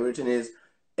evolution. My evolution is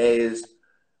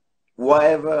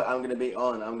whatever I'm gonna be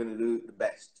on, I'm gonna do the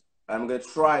best. I'm gonna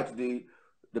try to do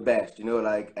the best, you know,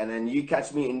 like, and then you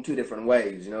catch me in two different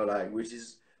ways, you know, like, which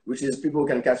is people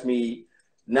can catch me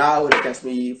now, they catch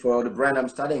me for the brand I'm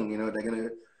starting, you know,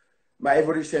 my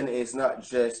evolution is not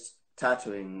just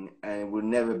tattooing and will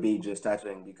never be just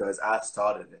tattooing because I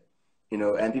started it, you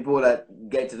know, and people that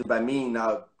get tattooed by me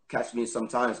now catch me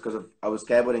sometimes because I was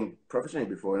skateboarding professionally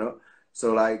before, you know,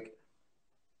 so like,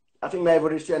 I think my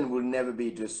evolution will never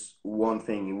be just one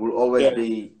thing. It will always yeah,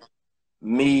 be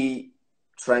me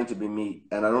trying to be me.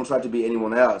 And I don't try to be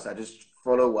anyone else. I just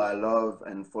follow what I love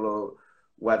and follow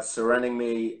what's surrounding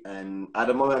me. And at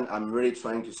the moment, I'm really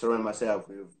trying to surround myself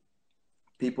with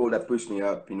people that push me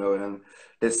up, you know. And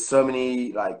there's so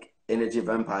many like energy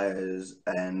vampires.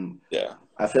 And yeah,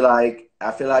 I feel like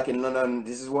in London,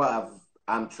 this is what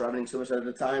I'm traveling so much at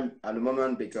the time at the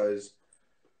moment because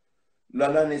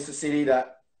London is a city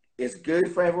that is good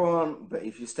for everyone, but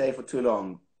if you stay for too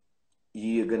long,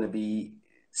 you're gonna be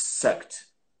sucked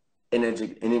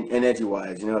energy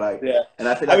wise, you know, like. yeah. And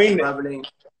I feel I like mean, traveling.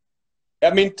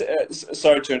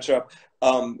 sorry to interrupt.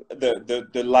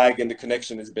 The lag in the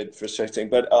connection is a bit frustrating,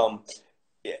 but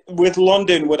with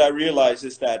London, what I realize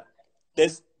is that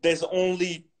there's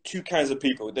only two kinds of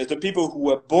people. There's the people who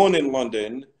were born in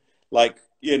London, like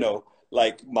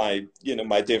like my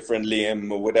dear friend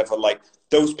Liam or whatever. Like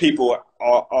those people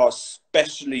are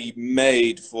specially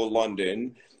made for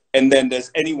London, and then there's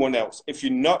anyone else. If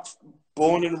you're not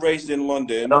born and raised in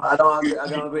London, I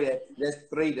don't agree. There's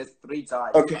three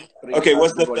types. okay, Three okay. types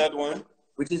What's of the people. third one?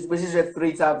 Which is the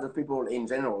three types of people in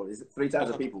general. Is three types of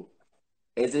Uh-huh. people.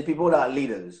 It's the people that are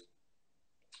leaders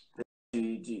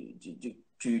to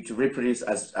to reproduce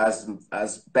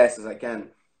as best as I can.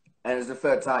 And it's the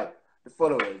third type, the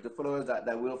followers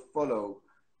that will follow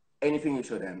anything you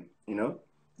show them, you know,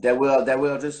 they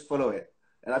will just follow it.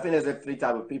 And I think there's the three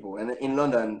type of people. And in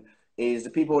London is the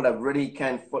people that really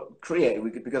can create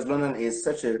because London is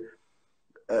such a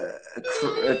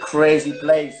crazy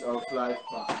place of like.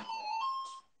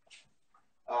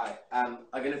 All right, I'm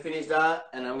gonna finish that,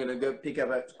 and I'm gonna go pick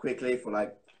up it quickly for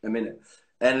like a minute.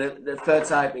 And the third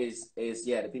type is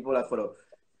yeah, the people that follow.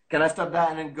 Can I stop that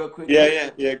and then go Yeah, quickly? yeah,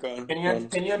 yeah. Go on, Can go you on.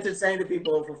 can you entertain the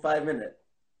people for 5 minutes?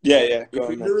 Yeah, yeah. Go If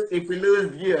we on, man. lose if we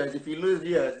lose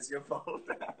viewers, it's your fault. All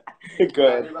Go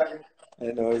right, I'll ahead. be back I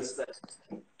know in a it's. sec.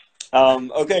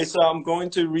 Okay, so I'm going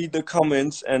to read the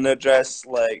comments and address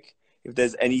like if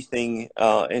there's anything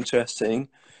interesting.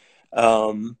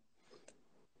 Um,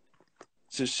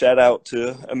 so shout out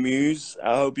to Amuse.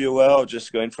 I hope you're well.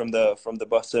 Just going from the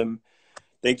bottom.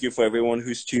 Thank you for everyone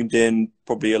who's tuned in.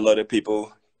 Probably a lot of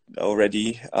people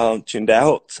already tuned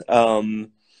out.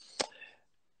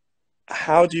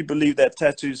 How do you believe that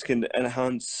tattoos can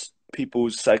enhance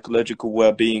people's psychological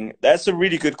well-being? That's a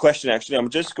really good question, actually. I'm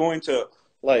just going to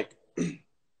like, I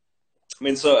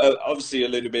mean, so obviously a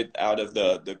little bit out of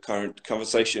the current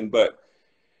conversation, but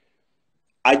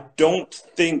I don't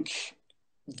think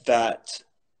that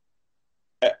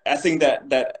I think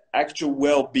that actual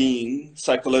well-being,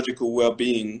 psychological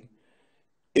well-being,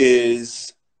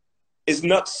 is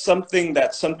not something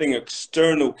that something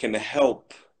external can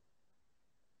help.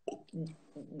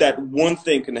 That one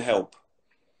thing can help,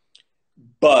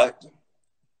 but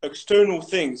external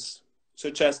things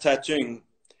such as tattooing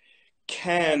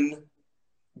can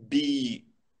be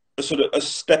a sort of a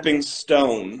stepping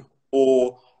stone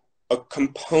or a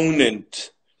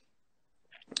component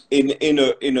in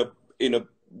a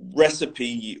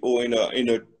recipe or in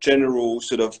a general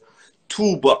sort of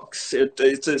toolbox.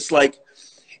 It's like,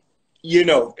 you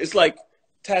know, it's like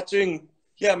tattooing.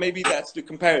 Yeah, maybe that's the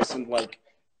comparison. Like,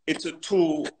 it's a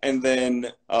tool, and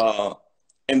then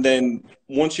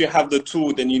once you have the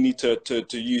tool, then you need to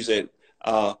use it.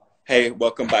 Hey,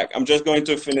 welcome back. I'm just going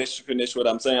to finish what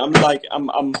I'm saying.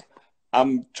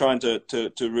 I'm trying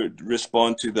to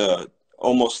respond to the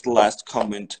almost last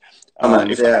comment.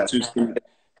 Yeah.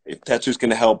 If tattoos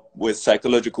can help with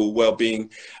psychological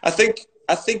well-being, I think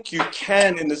you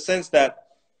can, in the sense that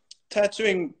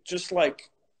tattooing, just like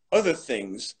other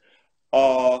things,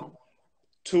 are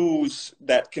tools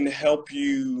that can help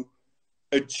you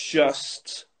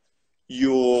adjust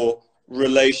your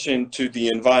relation to the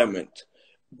environment,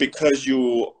 because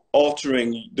you're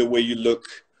altering the way you look,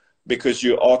 because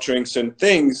you're altering certain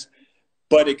things.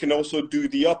 But it can also do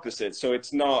the opposite. So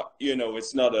it's not, you know,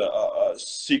 it's not a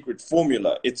secret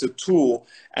formula. It's a tool,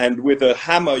 and with a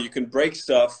hammer you can break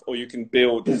stuff, or you can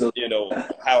build, you know,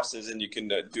 houses, and you can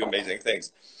do amazing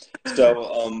things.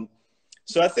 So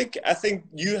so I think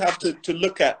you have to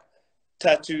look at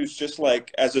tattoos just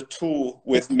like as a tool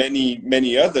with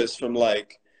many others, from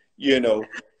like, you know,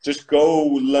 just go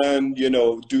learn, you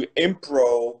know, do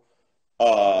improv,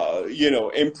 you know,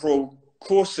 improv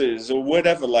courses or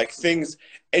whatever, like things,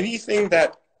 anything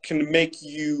that can make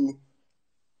you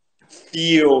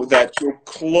feel that you're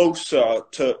closer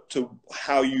to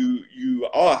how you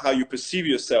are, how you perceive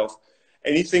yourself,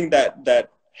 anything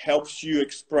that helps you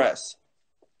express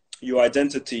your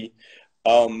identity,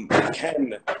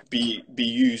 can be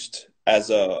used as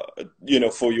a, you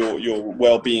know, for your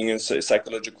well-being and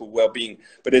psychological well-being.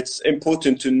 But it's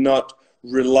important to not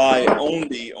rely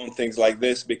only on things like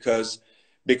this, because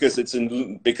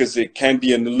it can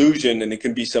be an illusion, and it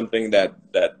can be something that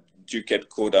you get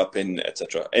caught up in,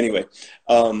 etc. Anyway,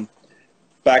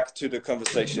 back to the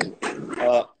conversation.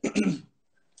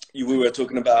 We were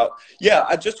talking about, yeah,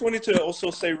 I just wanted to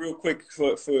also say real quick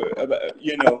for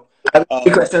you know,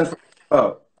 Questions.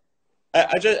 Oh,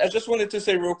 I just wanted to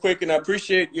say real quick, and I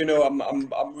appreciate, you know,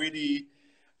 I'm really,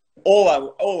 all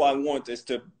I want is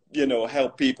to, you know,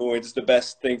 help people. It's the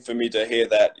best thing for me to hear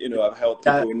that, you know, I've helped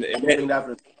people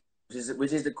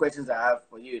which is the questions I have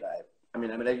for you. Like, I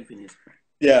mean, let you finish.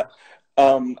 Yeah.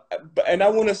 And I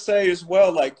want to say as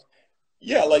well, like,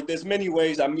 yeah, like there's many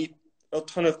ways. I meet a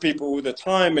ton of people all the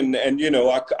time, and you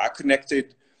know, I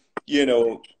connected, you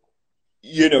know,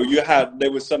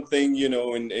 there was something, you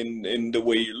know, in the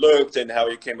way you looked and how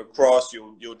you came across,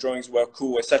 your drawings were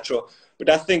cool, etc. But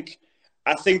I think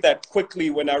that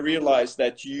quickly, when I realized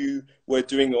that you were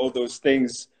doing all those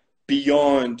things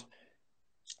beyond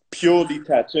purely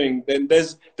tattooing, then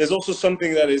there's also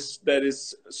something that is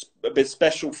a bit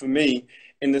special for me,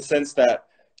 in the sense that,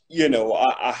 you know,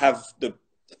 I have the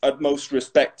utmost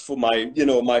respect for my, you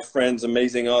know, my friends,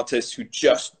 amazing artists who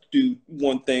just do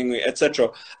one thing, etc.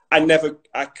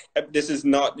 This is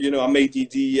not, you know, I'm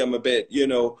ADD, I'm a bit, you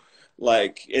know,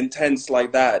 like intense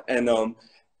like that, and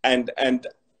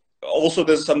also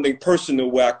there's something personal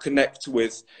where I connect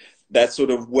with that sort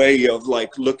of way of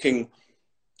like looking,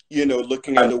 you know,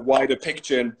 looking at a wider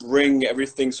picture and bring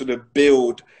everything, sort of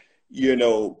build,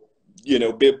 build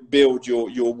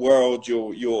your world,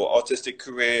 your artistic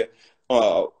career,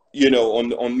 you know,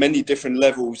 on many different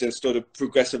levels, and sort of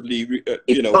progressively,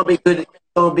 you know. Can't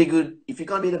be good. If you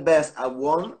can't be the best at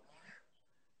one,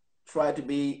 try to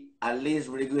be at least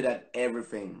really good at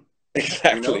everything.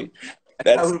 Exactly. You know?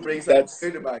 That's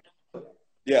good about it.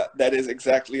 Yeah, that is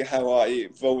exactly how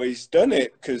I've always done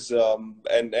it. Because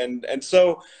and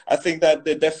so I think that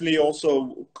they definitely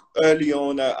also early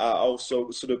on I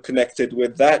also sort of connected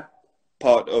with that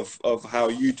part of how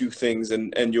you do things,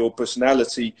 and your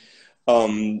personality.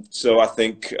 So I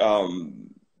think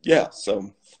yeah.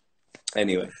 So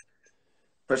anyway,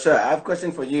 for sure, I have a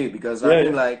question for you, because I've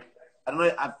been like, I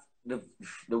don't know,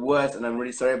 the worst, and I'm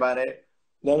really sorry about it.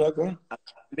 No, go on. I've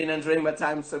been enjoying my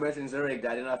time so much in Zurich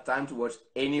that I didn't have time to watch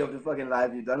any of the fucking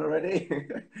live you've done already,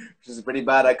 which is pretty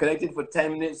bad. I connected for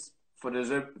 10 minutes for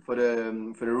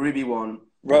the Ruby one.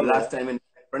 Right, the last 10 minutes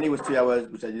only was 2 hours,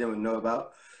 which I didn't even know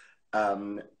about.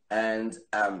 And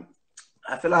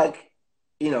I feel like,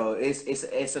 you know,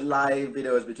 it's a live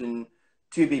videos between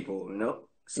two people, you know.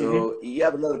 So you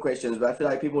have a lot of questions, but I feel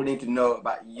like people need to know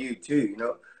about you too, you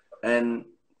know. And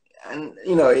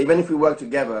you know, even if we work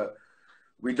together,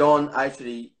 we don't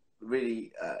actually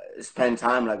really spend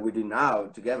time like we do now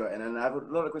together. And then I have a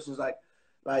lot of questions like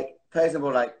for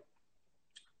example, like,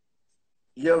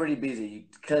 you're really busy.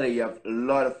 Clearly, you have a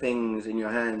lot of things in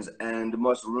your hands, and the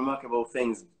most remarkable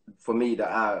things for me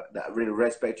that really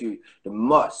respect you the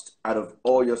most out of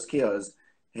all your skills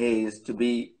is to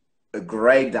be a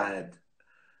great dad.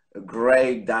 a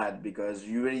great dad because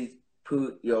you really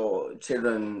put your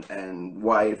children and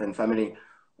wife and family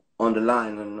on the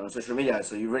line on social media.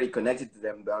 So you're really connected to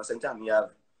them, but at the same time, you have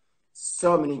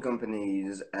so many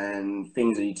companies and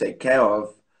things that you take care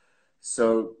of.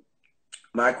 So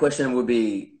my question would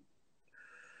be,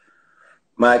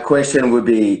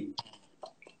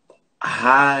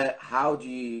 how do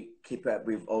you keep up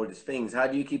with all these things? How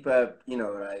do you keep up,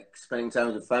 like spending time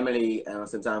with your family and at the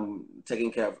same time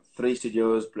taking care of 3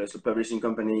 studios plus a publishing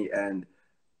company and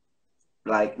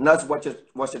like not what's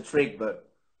your trick, but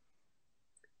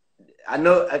I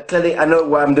know clearly I know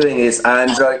what I'm doing is I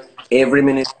enjoy every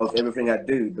minute of everything I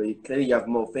do, but clearly you have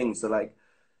more things. So like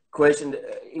question,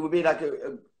 it would be like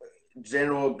a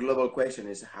general global question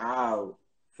is how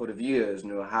for the viewers,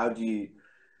 how do you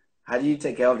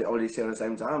take care of all these things at the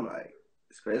same time? Like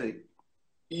it's crazy.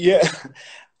 Yeah.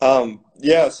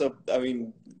 Yeah. So, I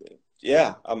mean,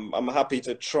 yeah, I'm happy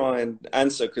to try and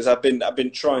answer because I've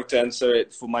been trying to answer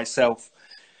it for myself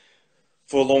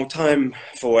for a long time,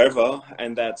 forever,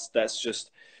 and that's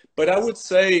just. But I would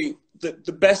say that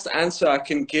the best answer I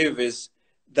can give is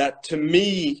that to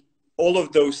me, all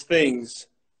of those things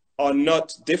are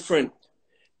not different.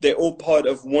 They're all part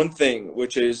of one thing,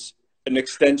 which is an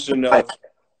extension Right.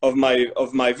 of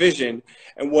my vision.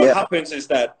 And what Yeah. happens is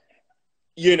that,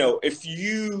 if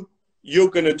you're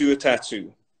gonna do a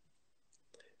tattoo,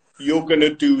 you're gonna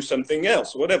do something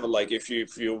else, whatever. Like if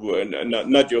you were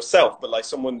not yourself, but like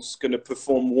someone's gonna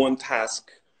perform one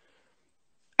task.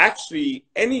 Actually,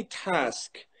 any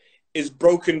task is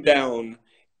broken down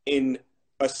in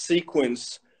a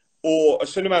sequence or a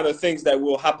certain amount of things that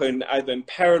will happen either in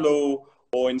parallel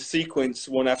or in sequence,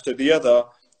 one after the other.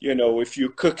 If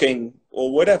you're cooking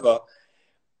or whatever,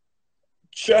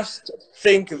 just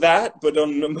think that, but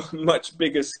on a much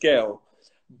bigger scale.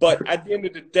 But at the end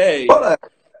of the day, Smaller.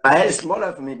 I had it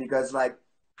smaller for me because like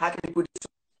how can you put it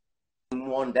in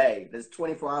one day? There's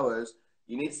 24 hours.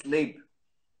 You need sleep.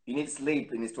 You need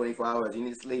sleep in these 24 hours. You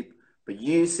need sleep. But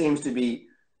you seems to be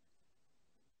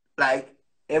like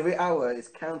every hour is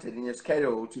counted in your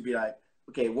schedule to be like,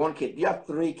 okay, 1 kid. You have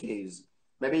 3 kids.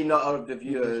 Maybe not all of the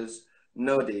viewers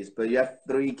know this, but you have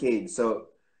 3 kids. So,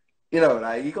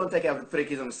 like you can't take care of 3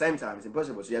 kids on the same time. It's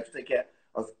impossible. So you have to take care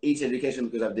of each education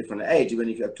because of different age, even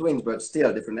if you have twins, but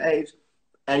still different age.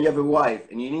 And you have a wife,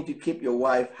 and you need to keep your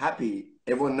wife happy.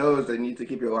 Everyone knows they need to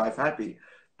keep your wife happy.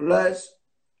 Plus,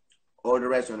 all the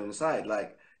rest on the side.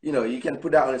 Like, you can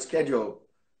put that on a schedule,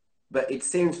 but it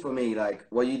seems for me like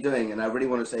what you're doing, and I really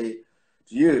want to say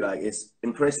to you, like it's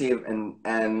impressive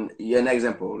and you're an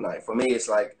example. Like for me, it's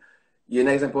like you're an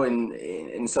example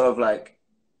in sort of like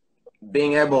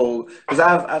being able, because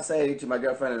I say to my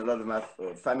girlfriend and a lot of my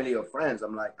family or friends,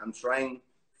 I'm like, I'm trying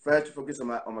first to focus on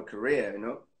my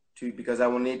career, because I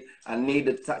need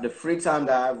the free time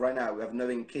that I have right now. We have not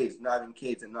having kids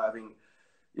and not having,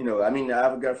 I mean, I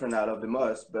have a girlfriend I love the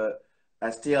most, but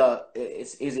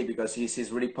it's easy because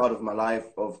she's really part of my life,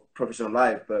 of professional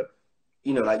life. But,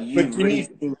 like but you need,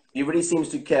 you really seems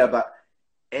to care about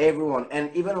everyone.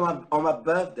 And even on my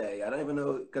birthday, I don't even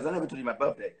know, because I never told you my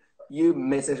birthday. You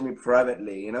message me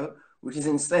privately, which is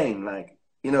insane. Like,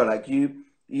 like you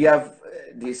have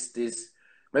this,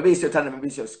 maybe it's your talent, maybe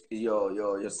it's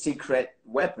your secret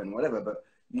weapon, whatever, but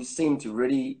you seem to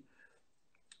really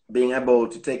being able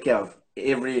to take care of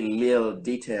every little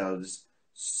details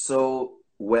so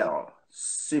well,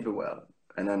 super well.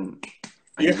 And then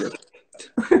yeah,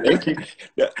 thank you.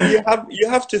 Yeah, you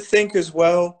have to think as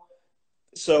well.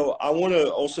 So I want to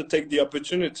also take the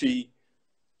opportunity.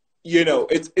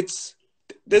 It's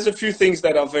there's a few things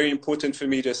that are very important for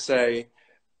me to say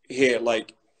here.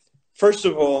 Like, first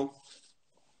of all,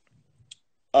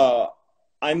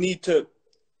 I need to,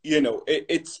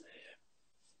 it's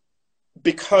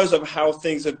because of how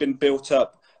things have been built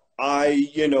up. I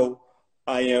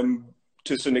am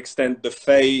to some extent the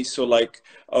face or like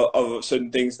of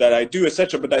certain things that I do,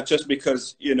 etc. But that's just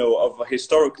because of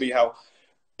historically how.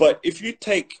 But if you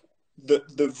take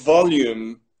the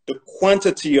volume, the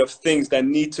quantity of things that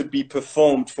need to be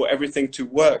performed for everything to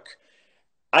work,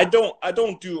 I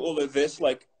don't do all of this.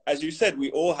 Like as you said,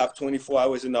 we all have 24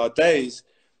 hours in our days.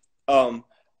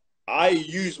 I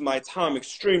use my time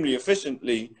extremely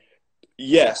efficiently.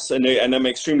 Yes, and I'm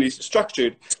extremely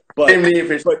structured, but extremely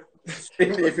efficient. but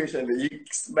Extremely efficiently. You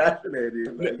smash it,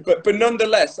 dude. Like, but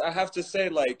nonetheless, I have to say,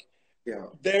 like, yeah.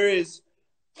 there is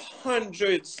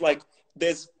hundreds, like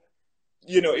there's,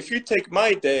 if you take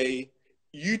my day,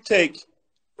 you take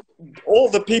all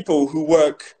the people who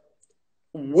work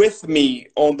with me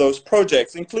on those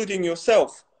projects, including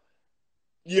yourself.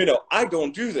 I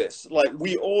don't do this. Like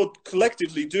we all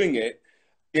collectively doing it.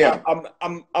 Yeah.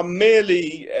 I'm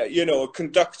merely, you know, a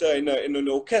conductor in an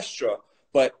orchestra.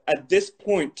 But at this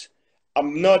point,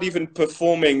 I'm not even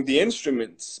performing the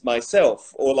instruments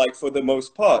myself, or like for the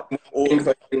most part, or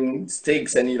Fucking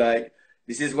sticks, and you like,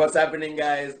 this is what's happening,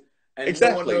 guys, and no one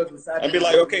exactly. knows what's And be happening,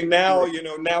 like, but okay, now, you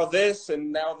know, now this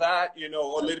and now that, you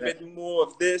know, a little bit more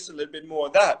of this, a little bit more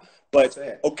of that. But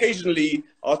fair. occasionally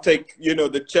I'll take, you know,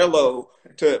 the cello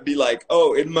to be like,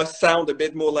 oh, it must sound a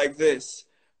bit more like this.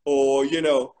 Or, you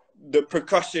know, the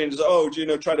percussions, oh, you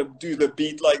know, try to do the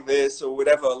beat like this or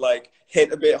whatever, like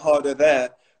hit a bit harder there.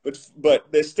 But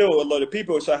there's still a lot of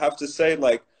people. So I have to say,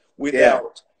 like, Yeah.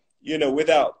 without, you know,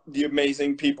 without the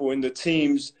amazing people in the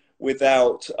teams,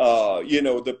 without you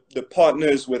know, the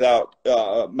partners, without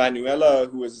Manuela,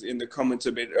 who was in the comments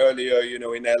a bit earlier, you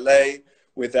know, in LA,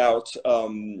 without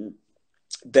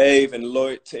Dave and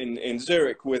Lloyd in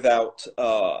Zurich, without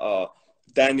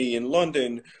Danny in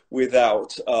London,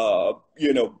 without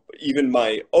you know, even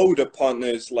my older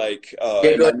partners like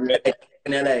Diego Emmanuel.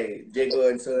 in LA. Diego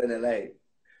and Soto in LA.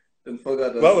 Don't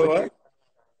forget those Well, fucking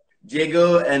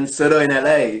Diego and Soto in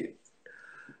LA.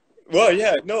 well,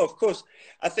 yeah, no, of course.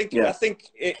 Yeah. I think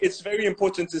it's very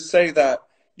important to say that,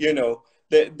 you know,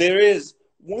 there is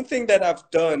one thing that I've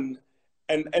done,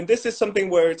 and this is something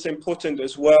where it's important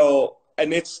as well,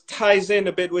 and it ties in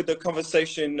a bit with the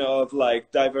conversation of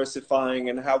like diversifying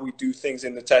and how we do things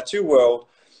in the tattoo world.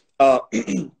 Uh,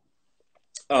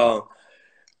 uh,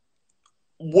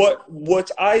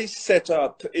 what I set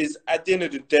up is, at the end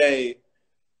of the day,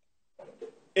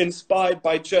 inspired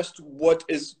by just what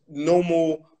is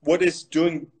normal, what is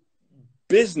doing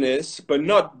business, but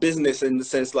not business in the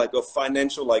sense like of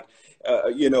financial, like,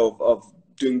 you know, of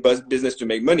doing business to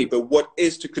make money, but what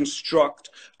is to construct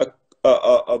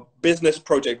a business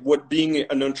project, what being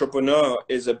an entrepreneur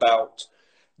is about.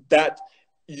 That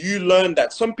you learn,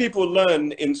 that some people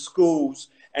learn in schools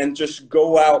and just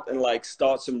go out and like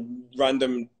start some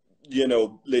random, you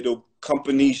know, little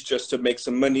companies just to make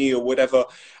some money or whatever.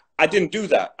 I didn't do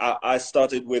that. I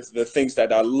started with the things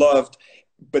that I loved,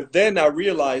 but then I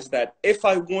realized that if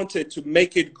I wanted to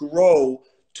make it grow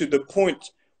to the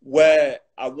point where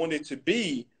I wanted to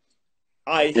be,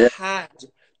 I Yeah. had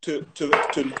to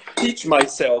teach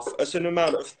myself a certain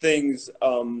amount of things,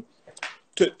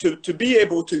 to be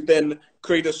able to then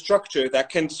create a structure that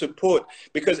can support.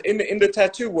 Because in the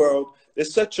tattoo world,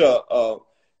 there's such a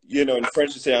you know, in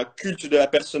French, they say un culte de la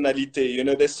personnalité. You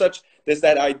know, there's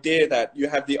that idea that you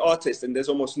have the artist and there's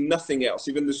almost nothing else.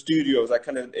 Even the studios are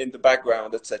kind of in the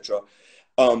background, etc.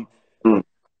 Um, Mm.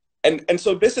 and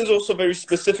so this is also very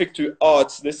specific to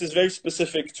arts. This is very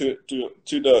specific to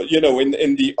the, you know, in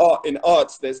the art, in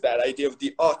arts, there's that idea of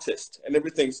the artist and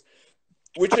everything's,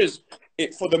 which is,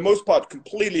 it, for the most part,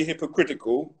 completely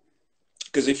hypocritical.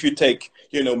 Because if you take,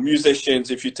 you know,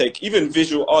 musicians, if you take even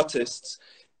visual artists,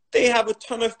 they have a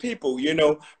ton of people, you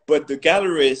know, but the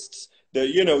gallerists,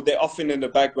 you know, they're often in the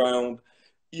background,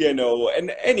 you know.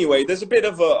 And anyway, there's a bit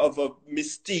of a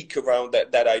mystique around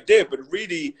that idea, but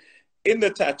really in the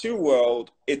tattoo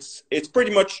world, it's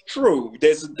pretty much true.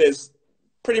 There's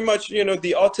pretty much, you know,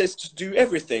 the artists do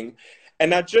everything.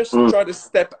 And I just Mm. try to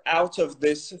step out of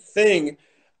this thing.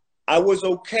 I was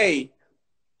okay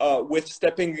with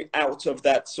stepping out of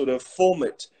that sort of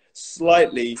format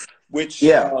slightly, which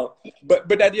Yeah. but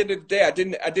at the end of the day, I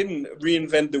didn't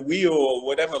reinvent the wheel or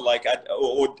whatever. Like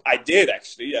or I did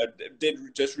actually. I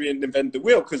did just reinvent the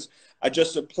wheel because I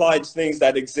just applied things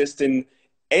that exist in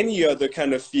any other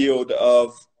kind of field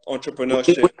of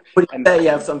entrepreneurship. Would you And say you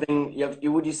have something?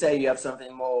 Would you say you have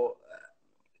something more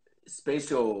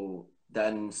special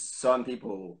than some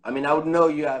people? I mean, I would know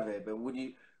you have it, but would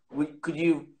you?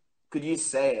 Could you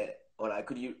say it, or like,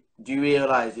 do you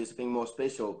realize there's something more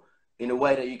special in a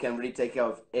way that you can really take care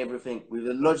of everything with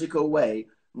a logical way,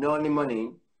 not only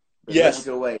money, but yes,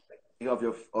 logical way of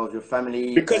your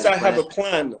family because and I have friends. a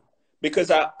plan,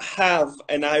 because I have,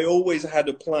 and I always had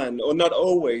a plan, or not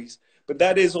always, but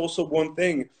that is also one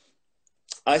thing.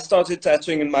 I started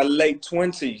tattooing in my late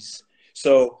 20s.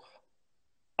 So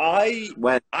I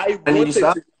When I when did you wanted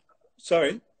start? to,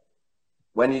 sorry,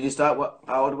 When did you start? What?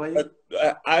 How old were uh,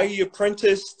 you? I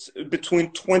apprenticed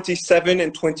between 27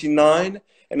 and 29,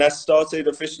 and I started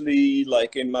officially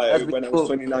like in my, That's really when I was cool.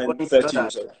 29, Funny for 30 or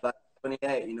that. so. Like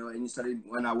 28, you know, and you started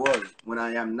when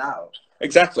I am now.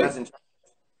 Exactly. That's interesting.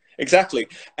 Exactly.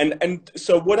 And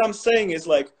so what I'm saying is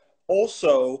like,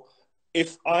 also,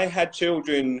 if I had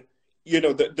children, you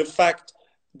know, the fact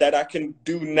that I can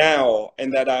do now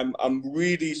and that I'm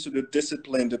really sort of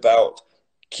disciplined about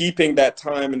keeping that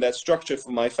time and that structure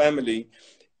for my family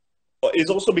is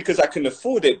also because I can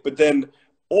afford it. But then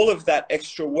all of that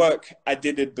extra work, I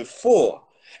did it before.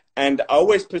 And I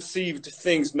always perceived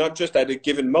things not just at a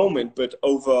given moment, but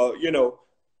over, you know,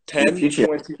 In the 10, future.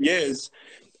 20 years.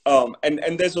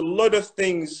 And there's a lot of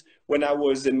things when I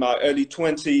was in my early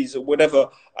 20s or whatever,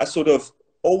 I sort of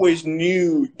always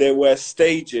knew there were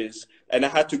stages, and I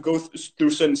had to go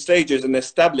through certain stages and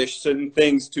establish certain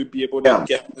things to be able to Yeah.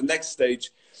 get to the next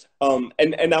stage.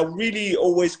 And I really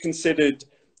always considered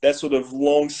that sort of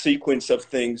long sequence of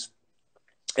things.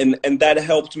 And that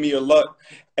helped me a lot.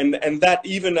 And that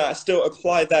even I still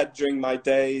apply that during my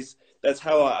days. That's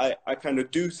how I kind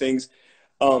of do things.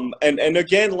 And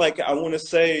again, like I want to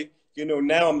say, you know,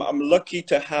 now I'm lucky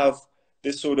to have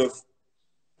this sort of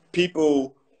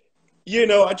people, you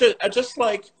know, I just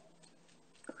like,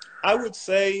 I would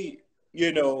say,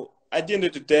 you know, at the end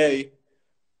of the day,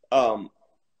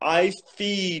 I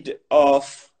feed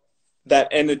off that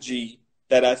energy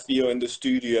that I feel in the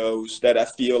studios, that I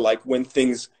feel like when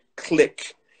things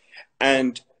click.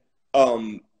 And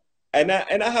and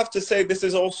I have to say this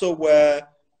is also where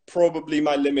probably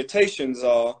my limitations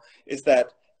are, is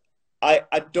that I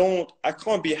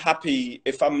can't be happy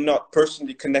if I'm not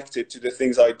personally connected to the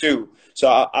things I do. So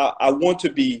I want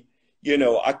to be, you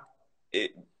know,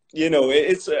 it, you know,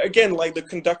 it's again like the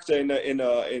conductor in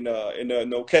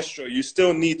an orchestra. You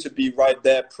still need to be right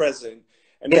there, present.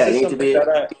 And this Yeah, is you need to something be. that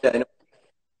I Yeah,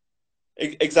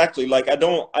 exactly like. I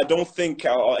don't think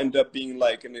I'll end up being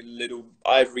like in a little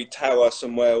ivory tower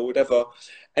somewhere or whatever.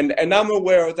 And I'm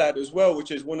aware of that as well,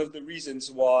 which is one of the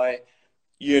reasons why,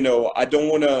 you know, I don't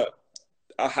want to.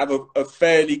 I have a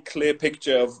fairly clear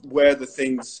picture of where the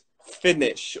things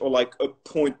finish, or like a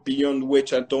point beyond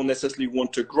which I don't necessarily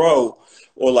want to grow,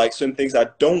 or like some things I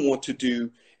don't want to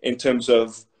do in terms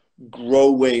of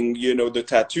growing, you know, the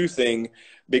tattoo thing,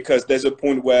 because there's a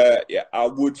point where yeah, I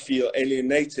would feel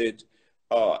alienated,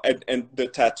 and the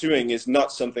tattooing is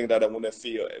not something that I want to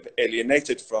feel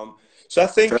alienated from. So I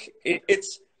sure. think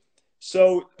it's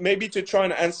so maybe to try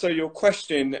and answer your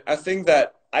question, I think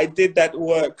that I did that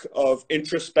work of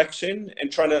introspection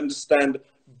and trying to understand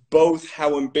both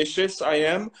how ambitious I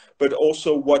am, but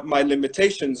also what my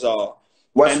limitations are.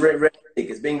 What's And realistic?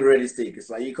 It's being realistic. It's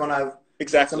like you can't have. Some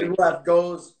exactly, people have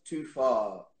goals too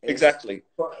far. It's exactly.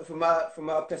 for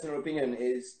my personal opinion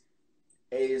is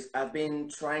I've been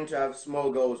trying to have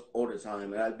small goals all the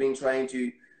time, and I've been trying to,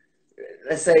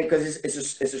 let's say, because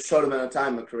it's a short amount of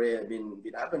time my career been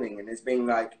happening, and it's been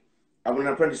like I want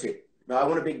an apprenticeship. No, I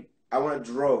want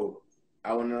to draw.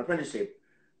 I want an apprenticeship.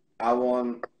 I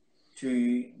want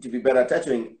to be better at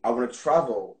tattooing. I want to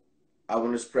travel. I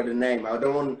want to spread the name. I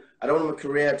don't want my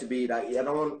career to be like, I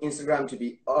don't want Instagram to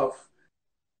be off.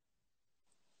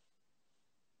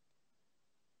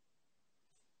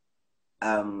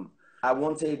 Um, I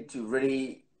wanted to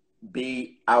really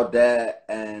be out there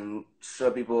and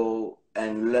show people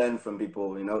and learn from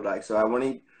people, you know, like, so I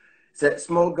wanted set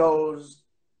small goals.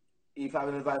 If I have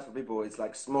an advice for people, it's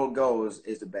like small goals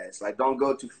is the best. Like, don't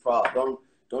go too far.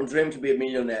 Don't dream to be a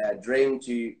millionaire. Dream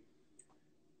to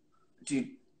the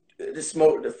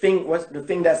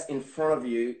thing that's in front of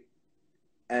you,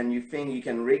 and you think you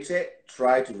can reach it.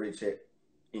 Try to reach it.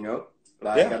 You know,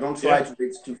 like Yeah, I don't try yeah. to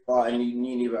reach too far, and you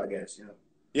neither, I guess. You know.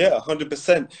 Yeah,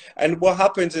 100%. And what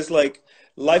happens is like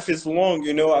life is long,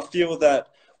 you know. I feel that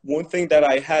one thing that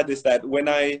I had is that when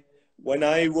I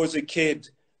was a kid,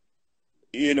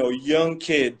 you know, young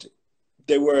kid,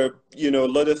 there were, you know, a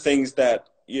lot of things that,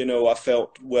 you know, I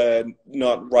felt were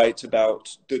not right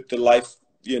about the life,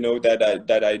 you know,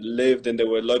 that I lived, and there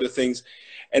were a lot of things.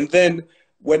 And then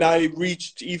when I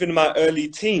reached even my early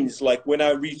teens, like when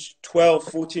I reached 12,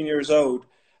 14 years old,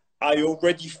 I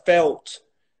already felt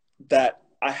that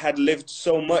I had lived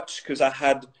so much, because I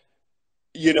had,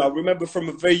 you know, I remember from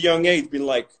a very young age being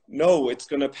like, no, it's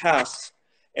gonna pass.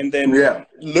 And then Yeah.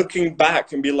 looking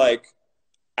back and be like,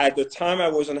 at the time I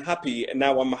wasn't happy, and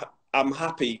now I'm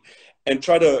happy, and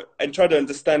try to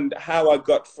understand how I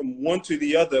got from one to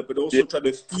the other, but Yeah. also try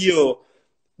to feel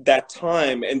that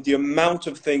time and the amount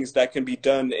of things that can be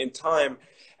done in time.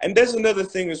 And there's another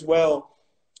thing as well,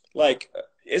 like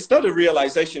it's not a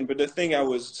realization, but the thing I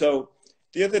was so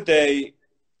the other day,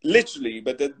 literally,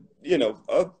 but the you know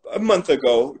a month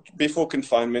ago before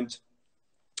confinement,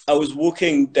 I was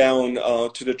walking down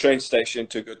to the train station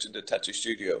to go to the tattoo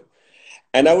studio,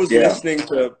 and I was Yeah. listening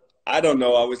to, I don't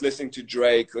know, I was listening to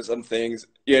Drake or some things,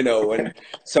 you know, and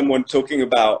someone talking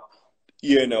about,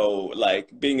 you know,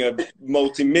 like being a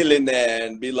multimillionaire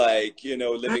and be like, you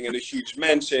know, living in a huge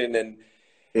mansion,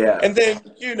 Yeah. and then,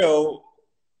 you know,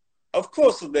 of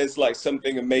course there's like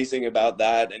something amazing about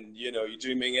that, and you know, you're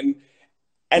dreaming, and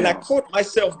I Yeah. caught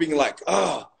myself being like,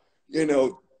 you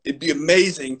know, it'd be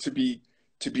amazing to be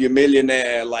be a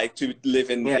millionaire, like to live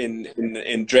Yeah.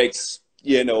 in Drake's,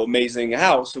 you know, amazing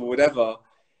house or whatever.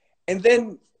 And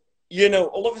then, you know,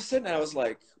 all of a sudden I was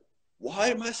like, why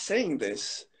am I saying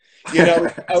this? You know,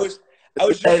 I was just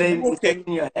It says walking.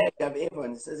 in your head. You have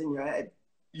earphones. It says in your head.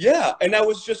 Yeah, and I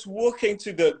was just walking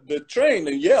to the train,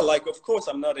 and yeah, like of course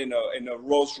I'm not in a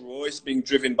Rolls Royce being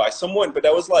driven by someone, but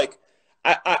I was like,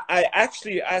 I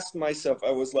actually asked myself,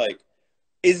 I was like,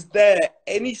 is there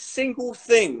any single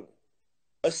thing,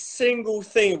 a single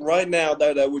thing right now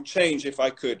that I would change if I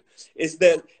could? Is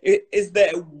there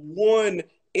one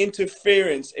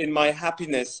interference in my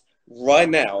happiness right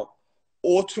now,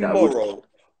 or That would. tomorrow,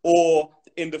 or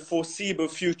in the foreseeable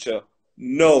future?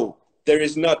 No, there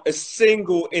is not a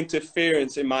single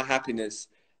interference in my happiness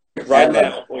right Ever.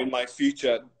 now or in my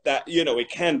future. That, you know, it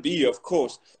can be, of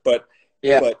course, but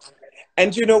Yeah. but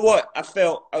and you know what?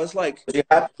 I was like, Because you're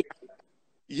happy.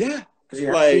 yeah, Because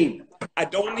you're like happy. I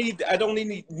don't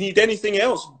need anything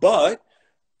else, but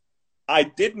I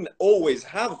didn't always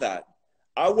have that.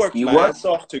 I worked You my work. ass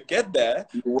off to get there,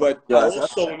 You work but I your ass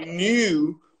off. also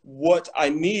knew what I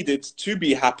needed to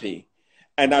be happy.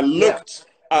 And Yeah.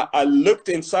 I looked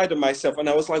inside of myself and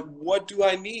I was like, what do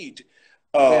I need?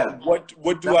 Yeah. What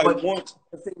do Now, I what want?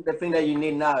 the thing that you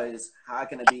need now is how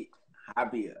can I be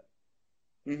happier?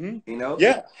 Mm-hmm. You know,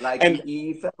 Yeah. like And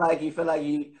you felt like you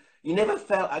never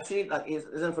felt actually like it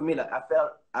isn't for me. Like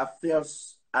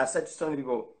I said to so many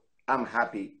people, I'm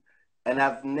happy, and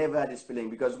I've never had this feeling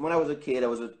because when I was a kid, I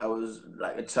was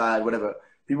like a child, whatever.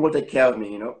 People would take care of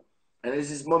me, you know. And there's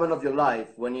this moment of your life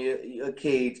when you're a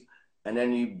kid, and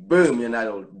then you boom, you're an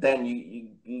adult. Then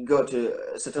you go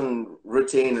to a certain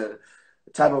routine, a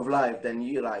type of life. Then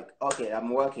you're like, okay,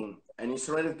 I'm working, and you're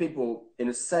surrounded with people in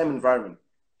the same environment,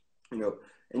 you know,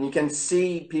 and you can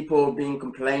see people being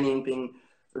complaining, being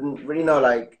really not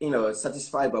like, you know,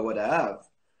 satisfied by what I have.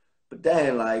 But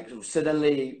then like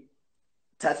suddenly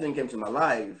tattooing came to my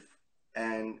life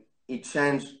and it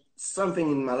changed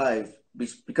something in my life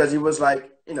because it was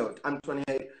like, you know, I'm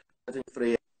 28, I think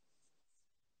 3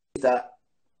 that,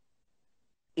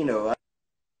 you know,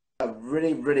 I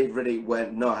really, really, really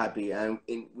went not happy. And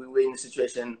we were in a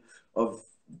situation of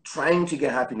trying to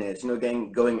get happiness, you know,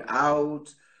 going out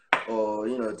or,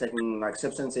 you know, taking like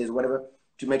substances, whatever,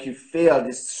 to make you feel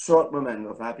this short moment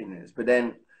of happiness. But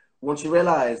then once you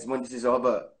realize when this is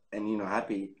over and you're not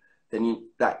happy, then you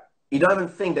don't even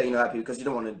think that you're not happy because you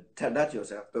don't want to tell that to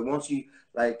yourself. But once you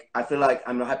like, I feel like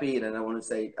I'm not happy, then I want to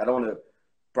say, I don't want to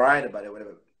brag about it,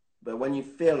 whatever. But when you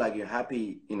feel like you're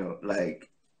happy, you know, like,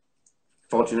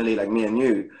 fortunately, like me and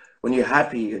you, when you're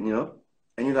happy and you know,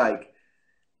 and you're like,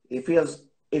 it feels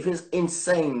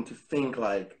insane to think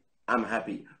like I'm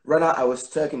happy. Right now, I was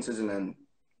stuck in Switzerland.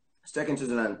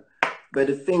 But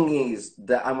the thing is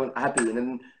that I'm happy, and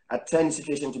then I turned the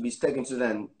situation to be stuck in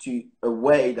Switzerland to a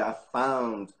way that I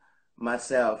found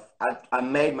myself. I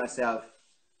made myself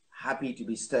happy to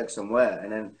be stuck somewhere,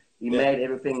 and then he yeah, made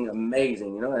everything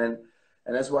amazing, you know.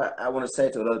 And that's what I want to say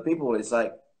to a lot of people. It's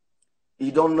like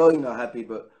you don't know you're not happy,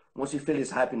 but once you feel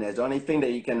this happiness, the only thing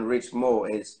that you can reach more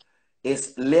is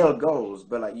little goals,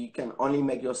 but like you can only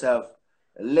make yourself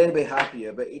a little bit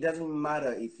happier. But it doesn't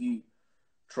matter if you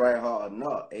try hard or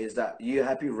not. Is that you're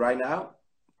happy right now?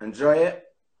 Enjoy it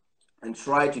and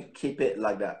try to keep it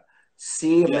like that.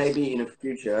 See it yes, maybe in the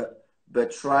future,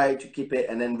 but try to keep it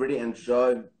and then really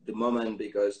enjoy the moment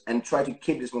because and try to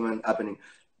keep this moment happening.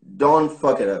 Don't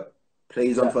fuck it up.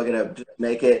 Please don't yeah, fuck it up. Just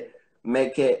make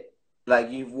it like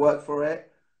you've worked for it.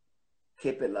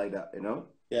 Keep it like that, you know.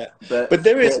 yeah. But But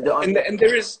there is, the and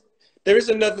there is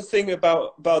another thing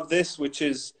about this, which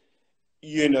is,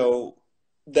 you know,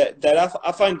 that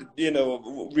I find, you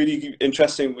know, really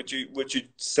interesting what you're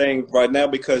saying right now,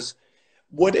 because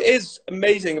what is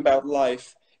amazing about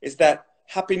life is that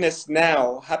happiness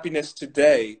now, happiness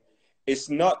today, is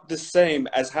not the same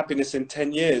as happiness in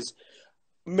 10 years.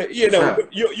 You it's know,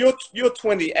 not. you're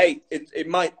 28. It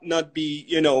might not be,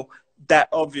 you know, that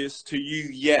obvious to you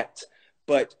yet,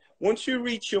 but once you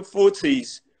reach your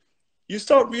 40s, you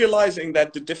start realizing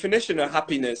that the definition of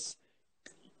happiness,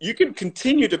 you can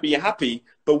continue to be happy,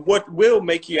 but what will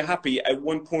make you happy at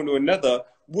one point or another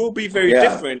will be very Yeah.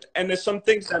 different. And there's some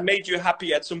things that made you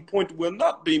happy at some point will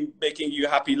not be making you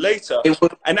happy later. It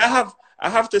was, And I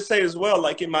have to say as well,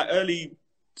 like in my early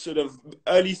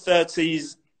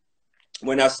 30s,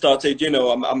 when I started, you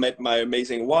know, I met my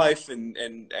amazing wife, and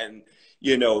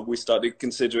you know, we started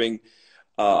considering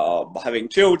having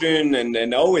children,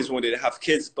 and I always wanted to have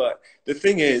kids. But the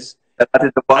thing is, shout out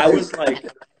to the I wife. was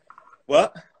like,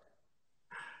 what?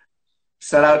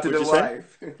 Shout out to What'd the you say?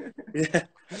 wife. Yeah.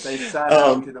 I say shout out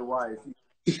Um, to the wife.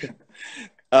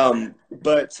 One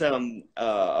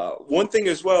thing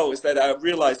as well is that I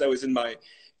realized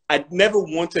I never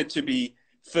wanted to be,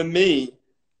 for me,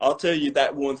 I'll tell you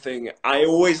that one thing. I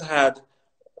always had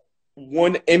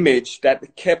one image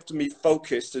that kept me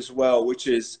focused as well, which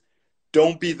is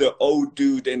don't be the old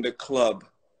dude in the club.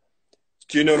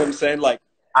 Do you know what I'm saying? Like,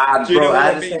 do you Bro, know I what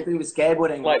had I the same mean? thing with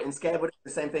skateboarding. Like, In skateboarding,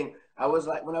 the same thing. I was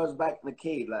like, when I was back in the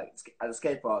kid, like at a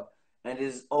skate park, and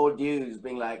these old dudes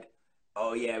being like,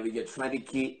 "Oh yeah, we get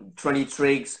 20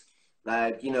 tricks."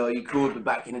 Like, you know, you could. But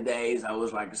back in the days, I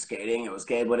was like skating, I was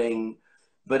skateboarding,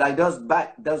 but like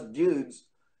those dudes,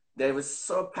 they were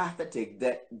so pathetic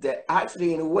that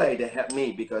actually, in a way, they helped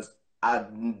me because I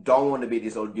don't want to be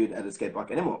this old dude at the skate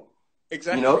park anymore. You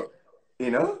exactly. know,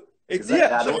 you know, Yeah,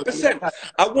 exactly. I don't want to be that 100%. guy.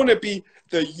 I want to be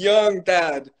the young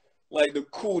dad, like the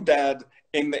cool dad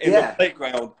in the Yeah,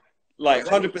 playground, like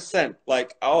exactly. 100%.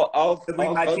 Like To bring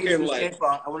I'll my kids to fucking the like skate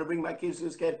park. I want to bring my kids to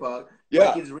the skate park. My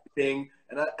yeah, kids reading,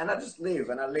 and I just live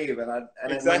and I live and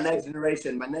then exactly.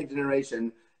 my next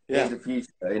generation is Yeah. the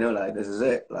future. You know, like this is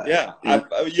it. Like Yeah,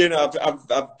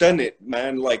 I've done it,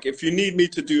 man. Like if you need me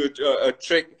to do a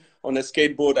trick on a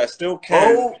skateboard, I still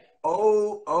can.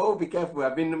 oh, be careful.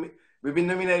 We've been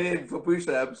nominated for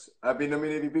push-ups. I've been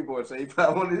nominating people. So if I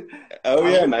want to, Oh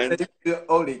I'm yeah, gonna man. say do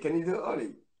Ollie. Can you do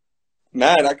Ollie?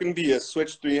 Man, I can be a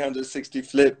switch 360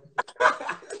 flip.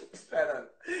 Shut up.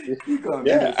 You can't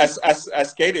be Yeah, this. I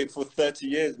skated for 30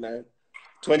 years, man.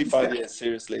 25 years,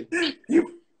 seriously.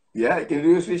 You, yeah, you can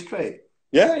do a switch straight.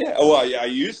 Yeah, yeah. Oh, well, yeah, I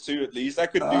used to at least. I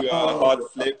could do a Oh, hard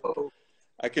flip. oh.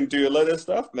 I can do a lot of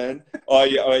stuff, man. Oh,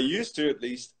 yeah, I used to at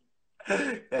least.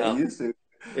 Yeah, you Um, used to.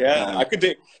 yeah, Um, I could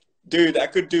do, dude. I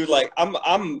could do like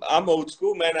I'm old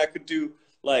school, man. I could do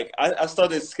like I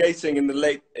started skating in the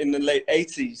late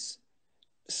 80s,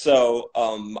 so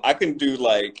I can do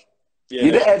like you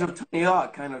you're know. the age of Tony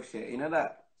Hawk kind of shit. You know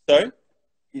that? Sorry?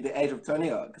 You're the age of Tony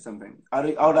Hawk or something. How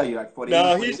old are you? Like 40,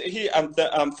 No, 40?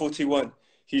 I'm 41.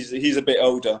 He's a bit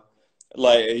older,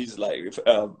 like he's like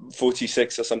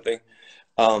 46 or something.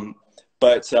 Um,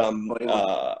 Forty-one.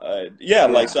 yeah,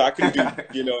 like Yeah. so I can do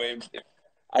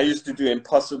I used to do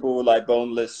impossible like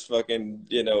boneless fucking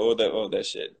all that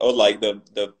shit or like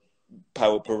the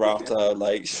power parata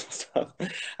like stuff.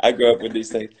 I grew up with these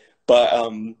things, but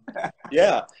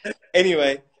yeah.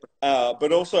 Anyway,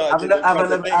 but also I did I have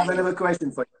improvisation. another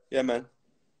question for Yeah, man.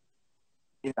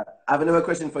 you. Yeah, I have another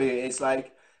question for you. It's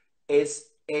like, it's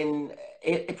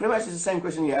it pretty much is the same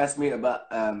question you asked me about.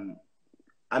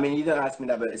 I mean, you don't ask me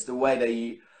that, but it's the way that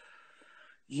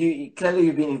you clearly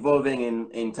you've been involving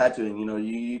in tattooing. You know,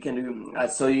 you can do. I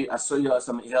saw you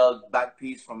some held back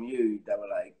piece from you that were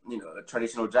like, you know,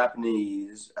 traditional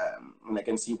Japanese. And I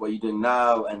can see what you're doing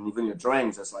now, and even your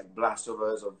drawings. That's like blast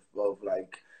overs of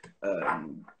like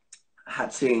um,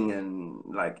 hatching and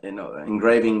like, you know,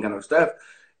 engraving kind of stuff.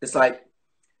 It's like,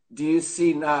 do you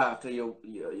see now after your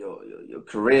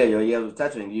career, your years of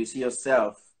tattooing, do you see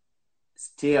yourself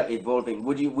still evolving?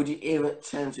 Would you ever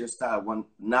change your style one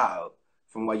now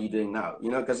from what you're doing now?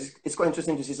 You know, because it's quite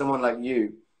interesting to see someone like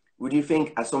you. Would you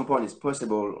think at some point it's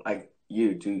possible, like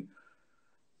you, to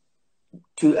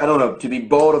I don't know, to be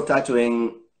bored of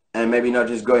tattooing and maybe not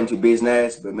just go into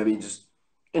business, but maybe just,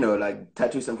 you know, like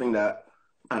tattoo something that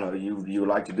I don't know you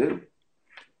like to do?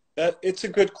 That it's a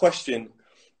good question,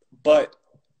 but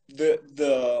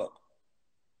the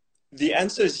the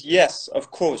answer is yes,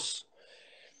 of course.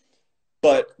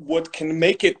 But what can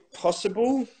make it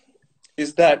possible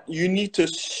is that you need to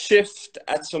shift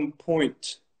at some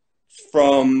point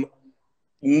from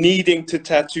needing to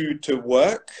tattoo to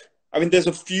work. I mean, there's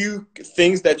a few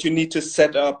things that you need to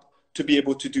set up to be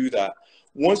able to do that.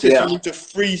 Once is you Yeah, need to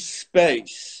free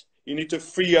space. You need to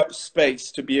free up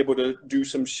space to be able to do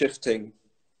some shifting.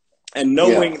 And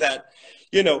yeah,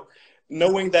 you know,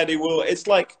 knowing that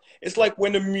it's like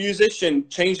when a musician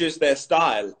changes their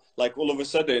style, like all of a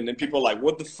sudden, and people are like,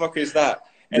 what the fuck is that?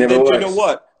 And never then do you know works.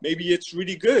 what? Maybe it's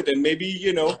really good, and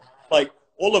maybe like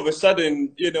all of a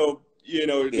sudden,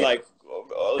 Yeah, like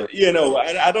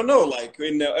I don't know, like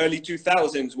in the early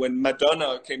 2000s when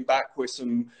Madonna came back with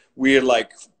some weird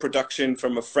like production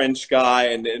from a French guy,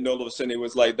 and then all of a sudden it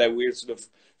was like that weird sort of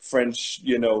French,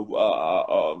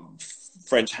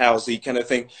 French housey kind of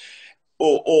thing,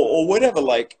 or whatever.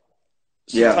 Like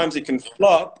yeah. sometimes it can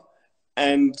flop,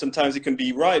 and sometimes it can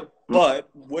be right. But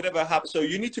whatever happens, so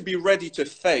you need to be ready to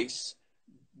face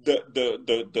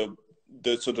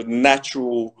the sort of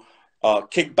natural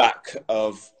kickback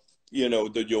of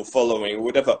that you're following or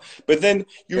whatever. But then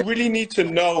you really need to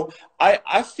know.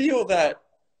 I feel that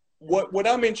what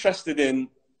I'm interested in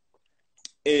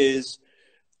is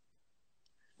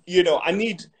I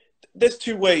need there's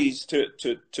two ways to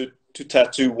to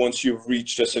tattoo once you've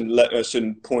reached a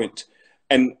certain point.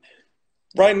 And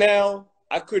right now,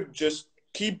 I could just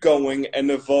keep going and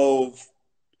evolve,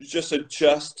 just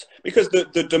adjust, because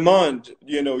the demand,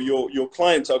 you know, your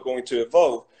clients are going to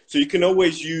evolve. So you can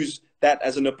always use that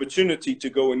as an opportunity to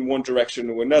go in one direction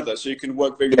or another. So you can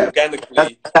work very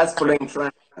organically. That's following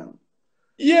trend.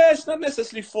 Yeah, it's not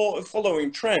necessarily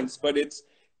following trends, but it's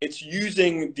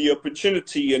using the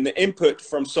opportunity and the input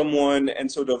from someone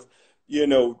and sort of, you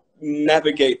know,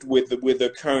 navigate with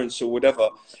the currents or whatever.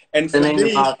 And for Understanding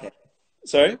the me, market.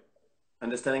 sorry?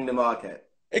 Understanding the market.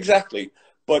 Exactly.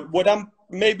 But what I'm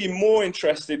maybe more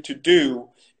interested to do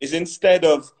is, instead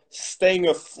of staying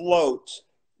afloat,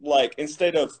 like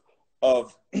instead of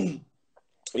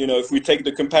you know, if we take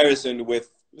the comparison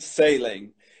with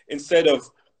sailing, instead of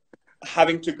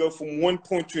having to go from one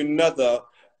point to another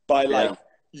by like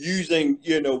using,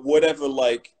 you know, whatever,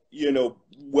 like, you know,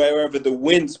 wherever the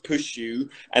winds push you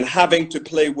and having to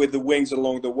play with the wings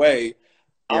along the way.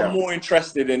 I'm more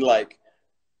interested in like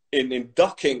in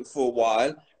docking for a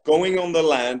while, going on the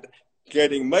land,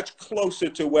 getting much closer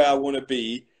to where I want to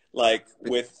be, like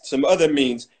with some other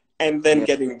means, and then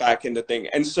getting back in the thing.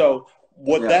 And so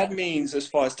what that means as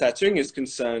far as tattooing is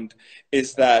concerned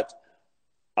is that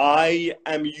I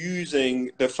am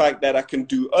using the fact that I can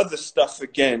do other stuff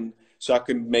again. So I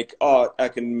can make art, I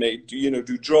can make, you know,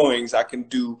 do drawings, I can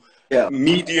do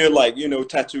media, like, you know,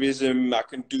 tattooism, I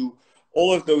can do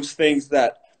all of those things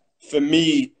that for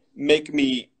me make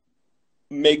me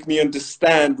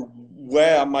understand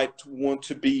where I might want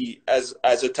to be as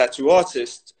a tattoo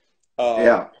artist.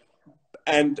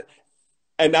 And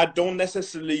I don't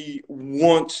necessarily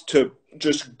want to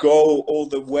just go all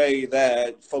the way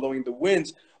there following the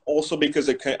winds, also because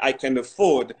I can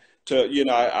afford to, you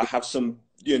know, I have some,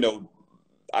 you know,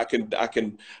 I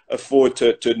can afford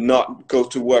to not go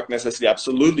to work necessarily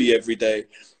absolutely every day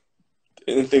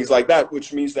and things like that,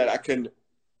 which means that I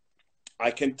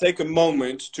can take a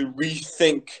moment to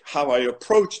rethink how I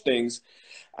approach things.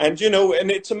 And, you know, and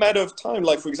it's a matter of time.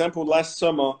 Like, for example, last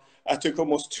summer, I took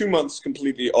almost 2 months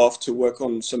completely off to work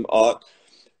on some art.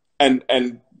 And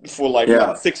for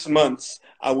like 6 months,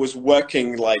 I was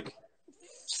working like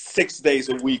 6 days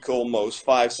a week, almost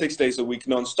 5-6 days a week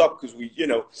nonstop, because we, you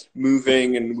know,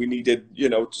 moving, and we needed, you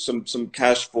know, some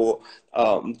cash for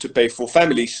to pay for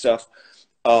family stuff.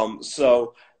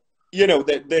 So, you know,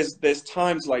 there's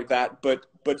times like that,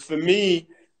 but for me,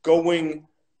 going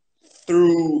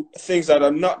through things that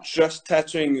are not just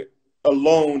tattooing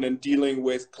alone and dealing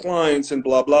with clients and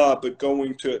blah blah, but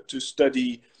going to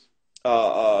study,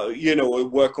 you know,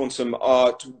 work on some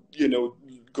art, you know,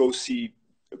 go see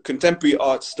contemporary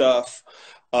art stuff,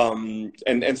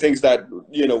 and things that,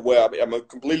 you know, where I'm a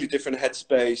completely different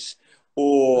headspace,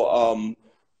 or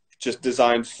just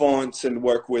design fonts and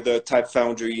work with a type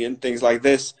foundry and things like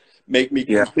this, make me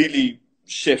completely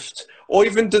shift. Or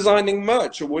even designing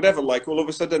merch or whatever, like all of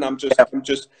a sudden I'm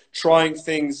just trying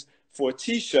things for a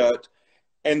t-shirt,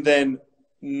 and then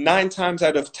 9 times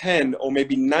out of 10, or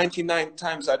maybe 99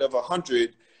 times out of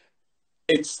 100,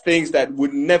 it's things that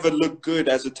would never look good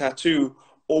as a tattoo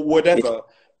or whatever.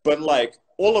 But like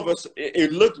all of us,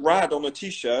 it looked rad on a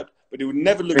t-shirt, but it would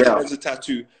never look good as a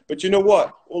tattoo. But you know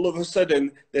what? All of a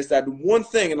sudden, there's that one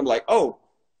thing, and I'm like, oh,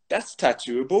 that's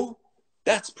tattooable.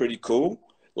 That's pretty cool.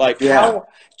 Like, how,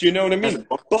 do you know what I mean?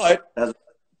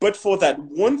 But for that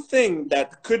one thing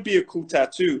that could be a cool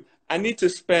tattoo, I need to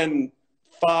spend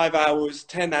 5 hours,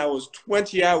 10 hours,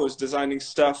 20 hours designing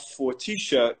stuff for a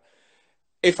t-shirt.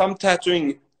 If I'm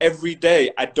tattooing every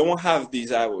day, I don't have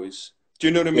these hours. Do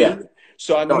you know what I mean?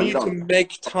 So I need to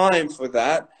make time for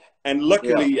that. And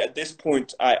luckily, at this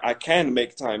point, I can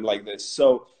make time like this.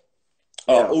 So,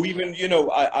 or even, you know,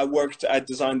 I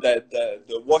designed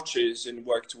the watches and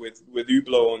worked with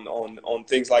Hublot on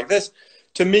things like this.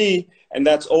 To me, and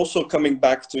that's also coming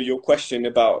back to your question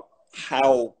about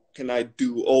how can I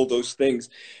do all those things.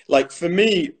 Like, for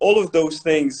me, all of those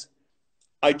things,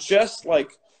 I just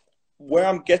like, where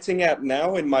I'm getting at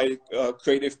now in my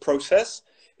creative process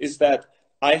is that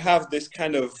I have this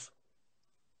kind of,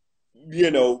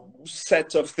 you know,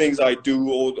 set of things I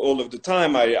do all of the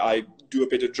time. I do a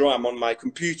bit of drawing. I'm on my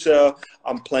computer.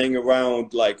 I'm playing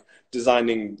around, like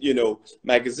designing, you know,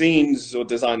 magazines or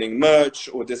designing merch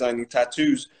or designing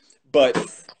tattoos. But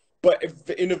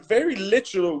in a very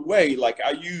literal way, like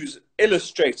I use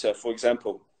Illustrator, for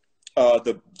example,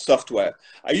 the software.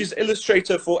 I use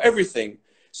Illustrator for everything.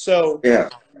 So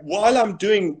while I'm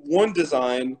doing one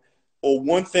design or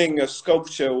one thing, a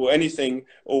sculpture or anything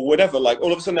or whatever, like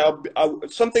all of a sudden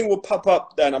something will pop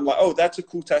up, then I'm like, oh, that's a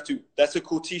cool tattoo. That's a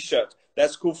cool t-shirt.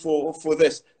 That's cool for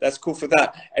this. That's cool for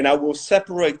that. And I will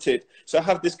separate it. So I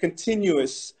have this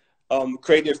continuous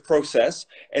creative process,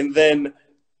 and then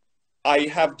I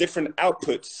have different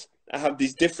outputs. I have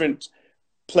these different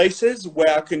places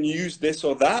where I can use this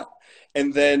or that,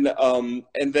 and then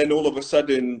all of a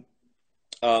sudden,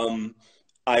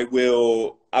 I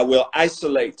will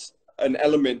isolate an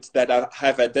element that I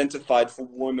have identified for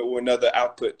one or another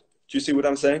output. Do you see what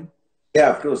I'm saying? Yeah,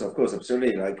 of course,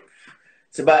 absolutely. Like,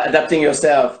 it's about adapting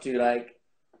yourself to, like,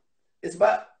 it's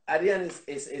about, at the end,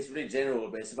 it's really general,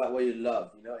 but it's about what you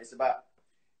love, you know?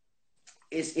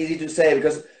 It's easy to say,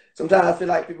 because sometimes I feel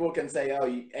like people can say, oh,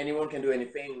 anyone can do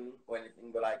anything or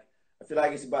anything, but, like, I feel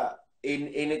like it's about,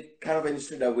 in a kind of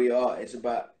industry that we are, it's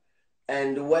about,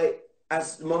 and the way,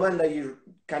 as the moment that you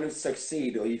kind of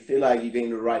succeed or you feel like you're going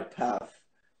the right path,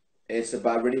 it's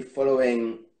about really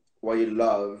following what you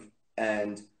love,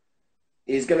 and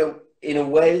it's gonna, in a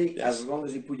way, Yes. as long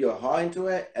as you put your heart into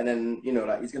it, and then, you know,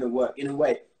 like, it's gonna work in a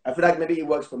way. I feel like maybe it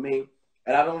works for me,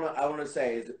 and I don't know. I want to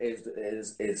say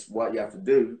is what you have to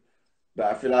do, but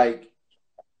I feel like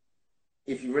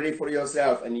if you really follow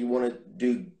yourself and you want to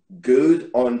do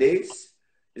good on this,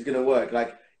 it's gonna work.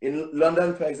 Like in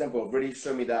London, for example, really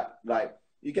show me that, like,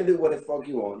 you can do what the fuck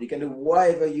you want. You can do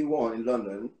whatever you want in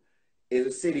London. It's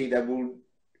a city that will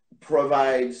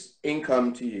provide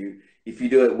income to you if you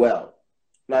do it well.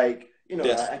 Like, you know,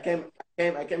 Yes. I came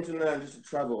to learn just to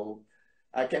travel.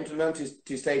 I came to learn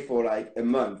to stay for like a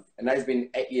month, and that's been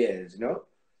 8 years, you know?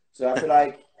 So I feel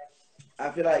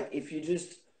like if you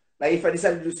just, like, if I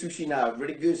decide to do sushi now,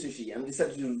 really good sushi, and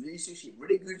decide to do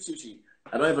really good sushi,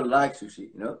 I don't even like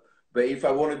sushi, you know? But if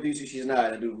I want to do sushi now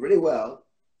and I do really well,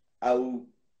 I will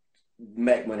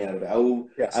make money out of it. I will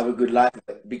Yes. have a good life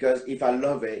of it, because if I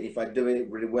love it, if I do it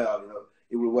really well, you know,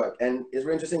 it will work. And it's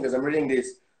really interesting because I'm reading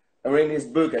this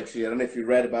book actually. I don't know if you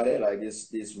read about it, like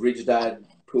this Rich Dad,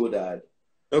 Poor Dad.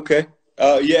 Okay.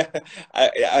 Yeah,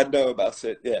 I know about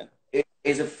it. Yeah.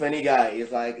 He's a funny guy.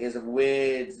 He's a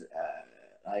weird,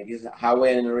 like, he's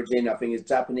Hawaiian origin. I think he's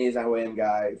Japanese Hawaiian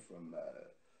guy from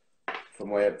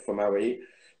Hawaii,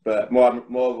 but more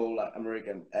of all like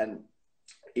American. And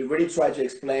he really tried to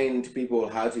explain to people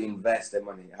how to invest their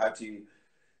money, how to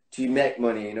make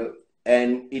money, you know.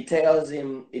 And he tells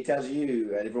you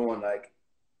and everyone, like,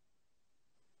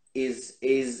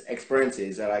 his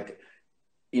experiences are like,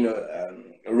 you know,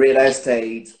 real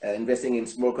estate, investing in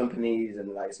small companies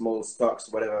and like small stocks,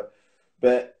 whatever.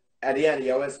 But at the end,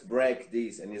 he always break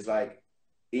this, and he's like,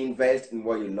 invest in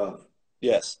what you love.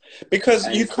 Yes. Because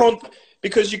And you it's can't,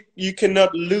 because you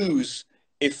cannot lose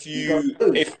if you can't you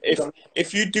lose. You can't,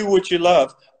 if you do what you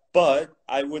love. But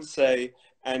I would say,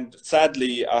 and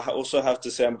sadly, I also have to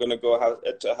say, I'm going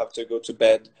to have to go to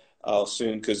bed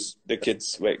soon because the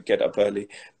kids get up early.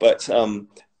 But uh,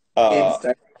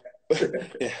 it's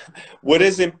yeah. What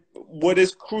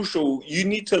is crucial, you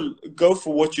need to go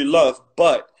for what you love,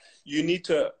 but you need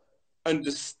to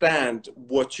understand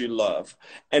what you love.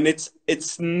 And it's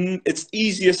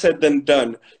easier said than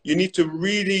done. You need to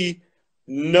really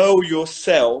know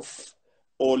yourself,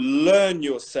 or learn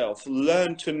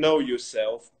to know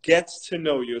yourself, get to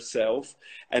know yourself,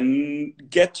 and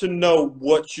get to know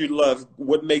what you love,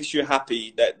 what makes you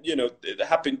happy. That, you know,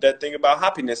 that thing about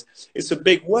happiness, it's a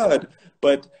big word,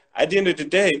 but at the end of the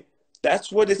day,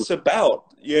 that's what it's about,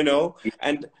 you know.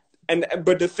 And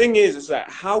but the thing is that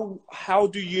how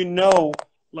do you know?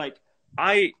 Like,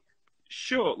 I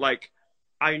sure, like,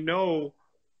 I know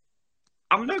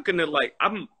I'm not gonna, like,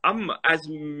 I'm as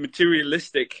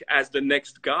materialistic as the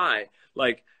next guy.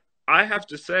 Like, I have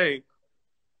to say,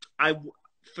 I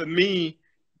for me,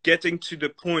 getting to the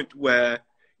point where,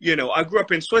 you know, I grew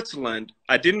up in Switzerland.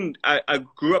 I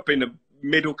grew up in a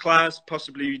middle class,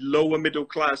 possibly lower middle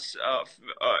class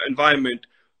environment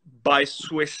by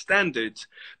Swiss standards.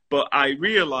 But I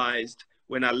realized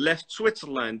when I left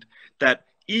Switzerland that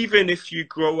even if you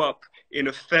grow up in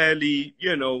a fairly,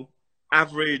 you know,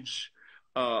 average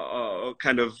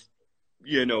kind of,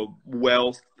 you know,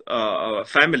 wealth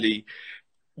family,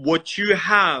 what you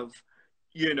have,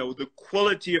 you know, the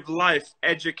quality of life,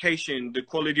 education, the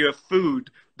quality of food,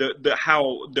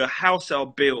 how the house are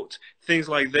built, things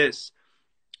like this,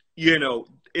 you know,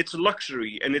 it's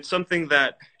luxury, and it's something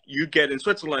that you get in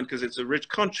Switzerland because it's a rich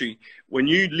country. When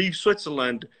you leave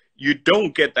Switzerland, you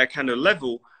don't get that kind of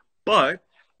level. But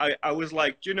I was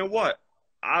like, you know what?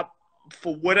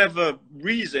 For whatever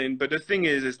reason, but the thing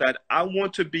is that I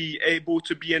want to be able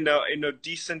to be in a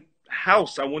decent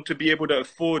house. I want to be able to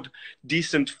afford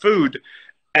decent food.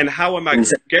 And how am I going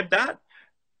to get that?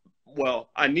 Well,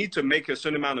 I need to make a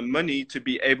certain amount of money to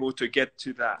be able to get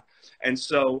to that. And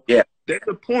so yeah. there's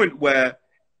a point where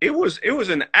it was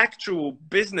an actual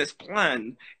business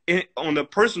plan on a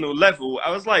personal level.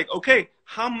 I was like, okay,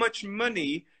 how much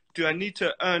money do I need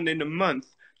to earn in a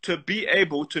month to be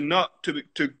able to not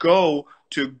to go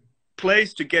to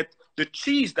place to get the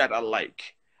cheese that I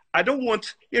like? I don't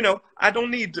want, I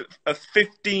don't need a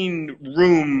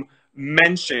 15-room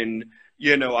mansion.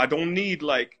 I don't need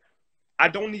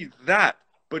that,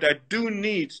 but I do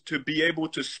need to be able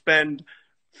to spend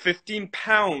 15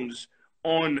 pounds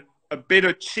on a bit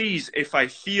of cheese if I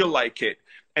feel like it.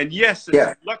 And yes, it's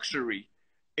a luxury.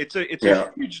 It's a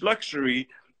huge luxury,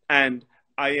 and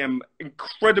I am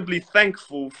incredibly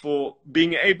thankful for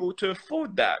being able to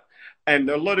afford that. And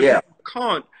a lot of people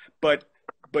can't, but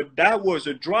that was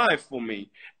a drive for me,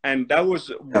 and that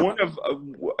was one of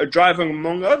a drive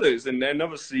among others. And then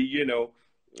obviously,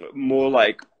 more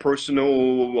like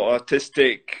personal,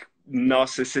 artistic,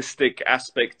 narcissistic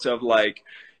aspects of like,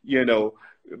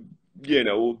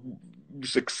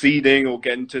 succeeding or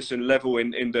getting to a certain level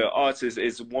in the arts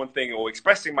is one thing, or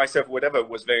expressing myself, whatever,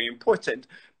 was very important.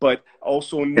 But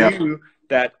also knew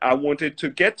that I wanted to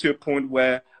get to a point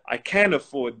where I can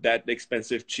afford that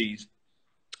expensive cheese.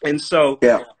 And so,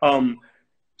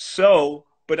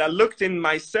 but I looked in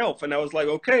myself and I was like,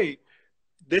 okay,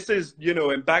 this is,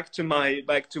 and back to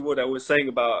what I was saying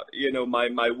about,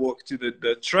 my walk to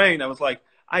the train. I was like,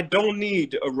 I don't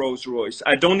need a Rolls Royce.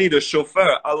 I don't need a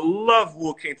chauffeur. I love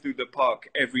walking through the park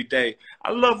every day.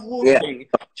 I love walking.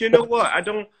 Do you know what?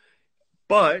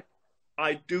 But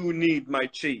I do need my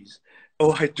cheese.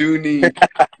 Oh, I do need,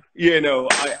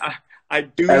 I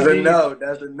do That's need.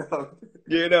 That's a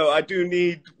no. I do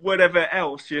need whatever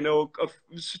else,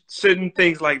 certain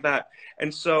things like that.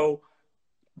 And so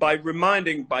by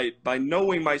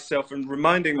knowing myself and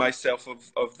reminding myself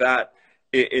of that,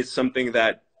 it is something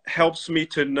that helps me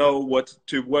to know what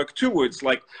to work towards.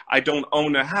 Like, I don't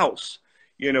own a house.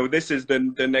 This is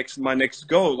my next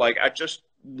goal. Like,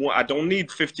 I don't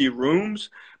need 50 rooms,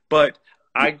 but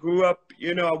I grew up,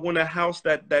 I want a house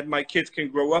that my kids can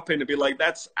grow up in and be like,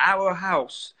 that's our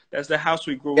house. That's the house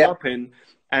we grew up in.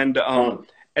 And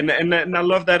and I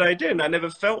love that idea. And I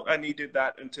never felt I needed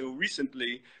that until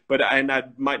recently. I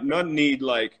might not need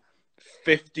like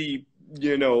 50,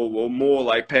 or more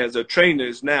like pairs of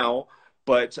trainers now,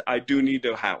 but I do need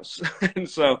a house. And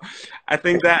so I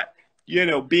think that,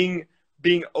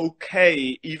 being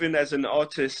okay, even as an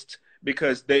artist,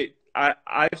 because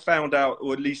I found out,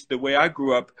 or at least the way I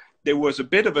grew up, there was a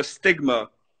bit of a stigma,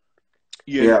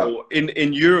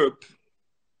 in Europe,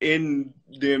 in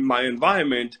my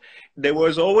environment. There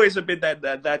was always a bit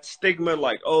that stigma,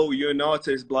 like, oh, you're an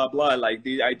artist, blah, blah, like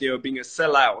the idea of being a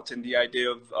sellout, and the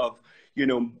idea of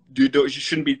you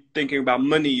shouldn't be thinking about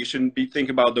money. You shouldn't be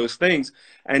thinking about those things.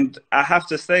 And I have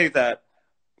to say that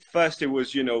first it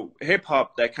was, hip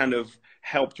hop that kind of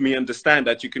helped me understand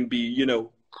that you can be,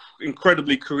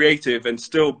 incredibly creative and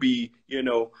still be,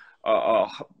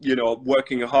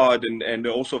 working hard and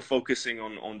also focusing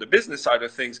on the business side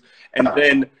of things.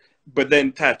 And but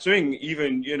then tattooing,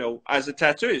 even, as a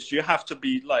tattooist, you have to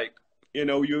be like,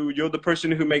 you're the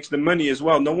person who makes the money as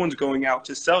well. No one's going out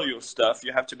to sell your stuff.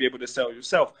 You have to be able to sell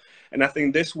yourself. And I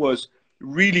think this was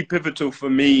really pivotal for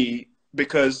me,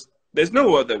 because there's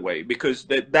no other way, because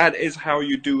that is how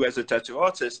you do as a tattoo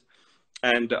artist.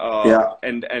 And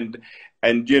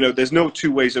and there's no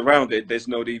two ways around it. There's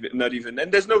not even,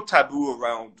 and there's no taboo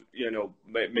around,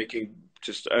 making,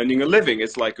 just earning a living.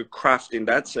 It's like a craft in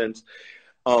that sense.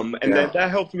 And that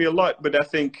helped me a lot. But I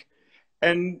think,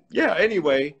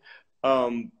 anyway,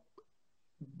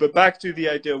 but back to the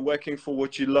idea of working for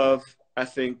what you love, I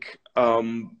think,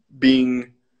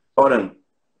 being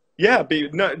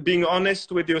being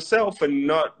honest with yourself, and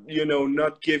not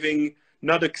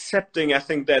not accepting. I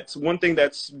think that's one thing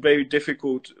that's very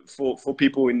difficult for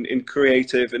people in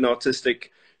creative and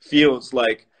artistic fields,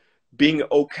 like being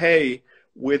okay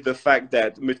with the fact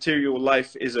that material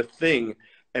life is a thing,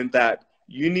 and that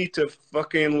you need to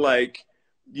fucking, like,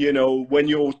 when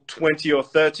you're 20 or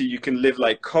 30, you can live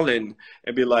like Colin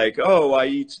and be like, oh, I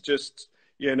eat just,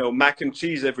 mac and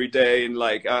cheese every day, and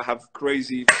like I have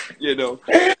crazy,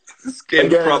 skin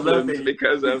problems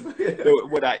because of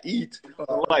what I eat.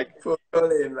 Like, for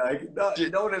Colin, like, you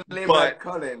don't want to live like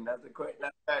Colin. That's a quick.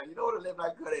 You don't want to live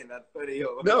like Colin. That's 30.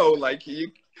 No, like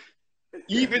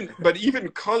even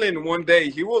Colin, one day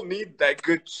he will need that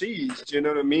good cheese. Do you know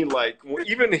what I mean? Like,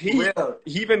 even he will.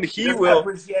 He will be.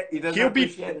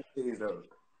 The cheese, though.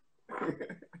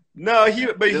 No, he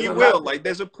will. Like,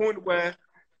 there's a point where,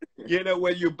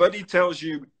 when your buddy tells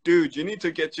you, dude, you need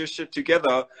to get your shit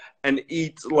together and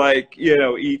eat, like,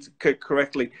 eat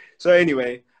correctly. So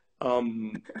anyway,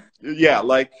 Yeah,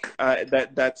 like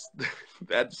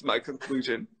that's my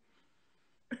conclusion.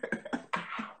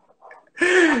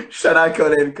 Shout out,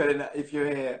 Colin. Colin, if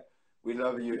you're here, we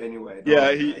love you anyway.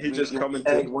 Yeah, Don't, he just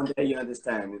commented. one day you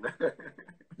understand. You know?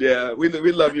 Yeah, we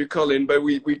love you, Colin, but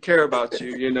we care about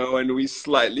you, you know, and we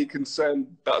slightly concerned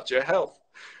about your health.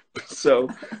 So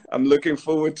I'm looking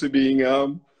forward to being.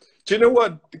 Do you know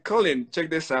what, Colin? Check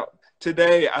this out.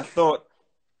 Today I thought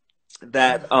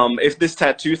that if this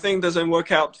tattoo thing doesn't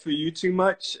work out for you too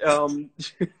much,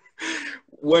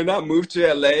 when I move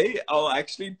to LA, I'll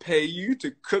actually pay you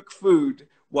to cook food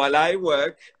while I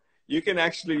work. You can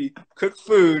actually cook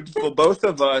food for both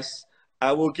of us.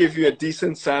 I will give you a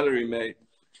decent salary, mate.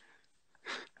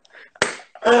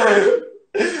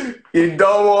 You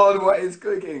don't want what he's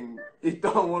cooking. You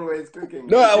don't want what he's cooking.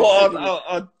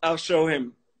 No, I'll show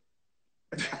him.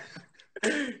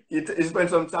 You spend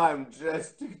some time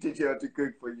just to teach you how to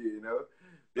cook for you, you know?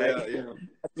 Like, Yeah.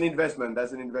 That's an investment.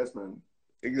 That's an investment.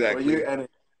 Exactly. For you and him.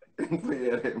 For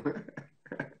you and him.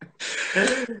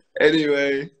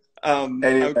 Anyway,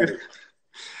 That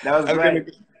was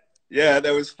great. Yeah,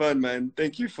 that was fun, man.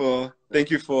 Thank you for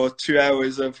 2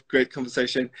 hours of great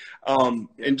conversation.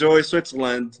 Enjoy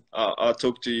Switzerland. I'll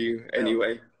talk to you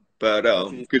anyway. But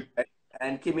good.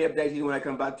 And keep me updated when I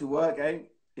come back to work, eh?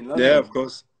 In London. Yeah, of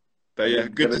course. But yeah,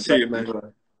 good to see you, man.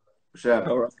 For sure.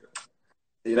 All right.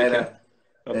 See you later.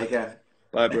 Take care. Take care.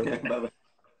 Bye, bro.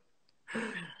 Bye-bye.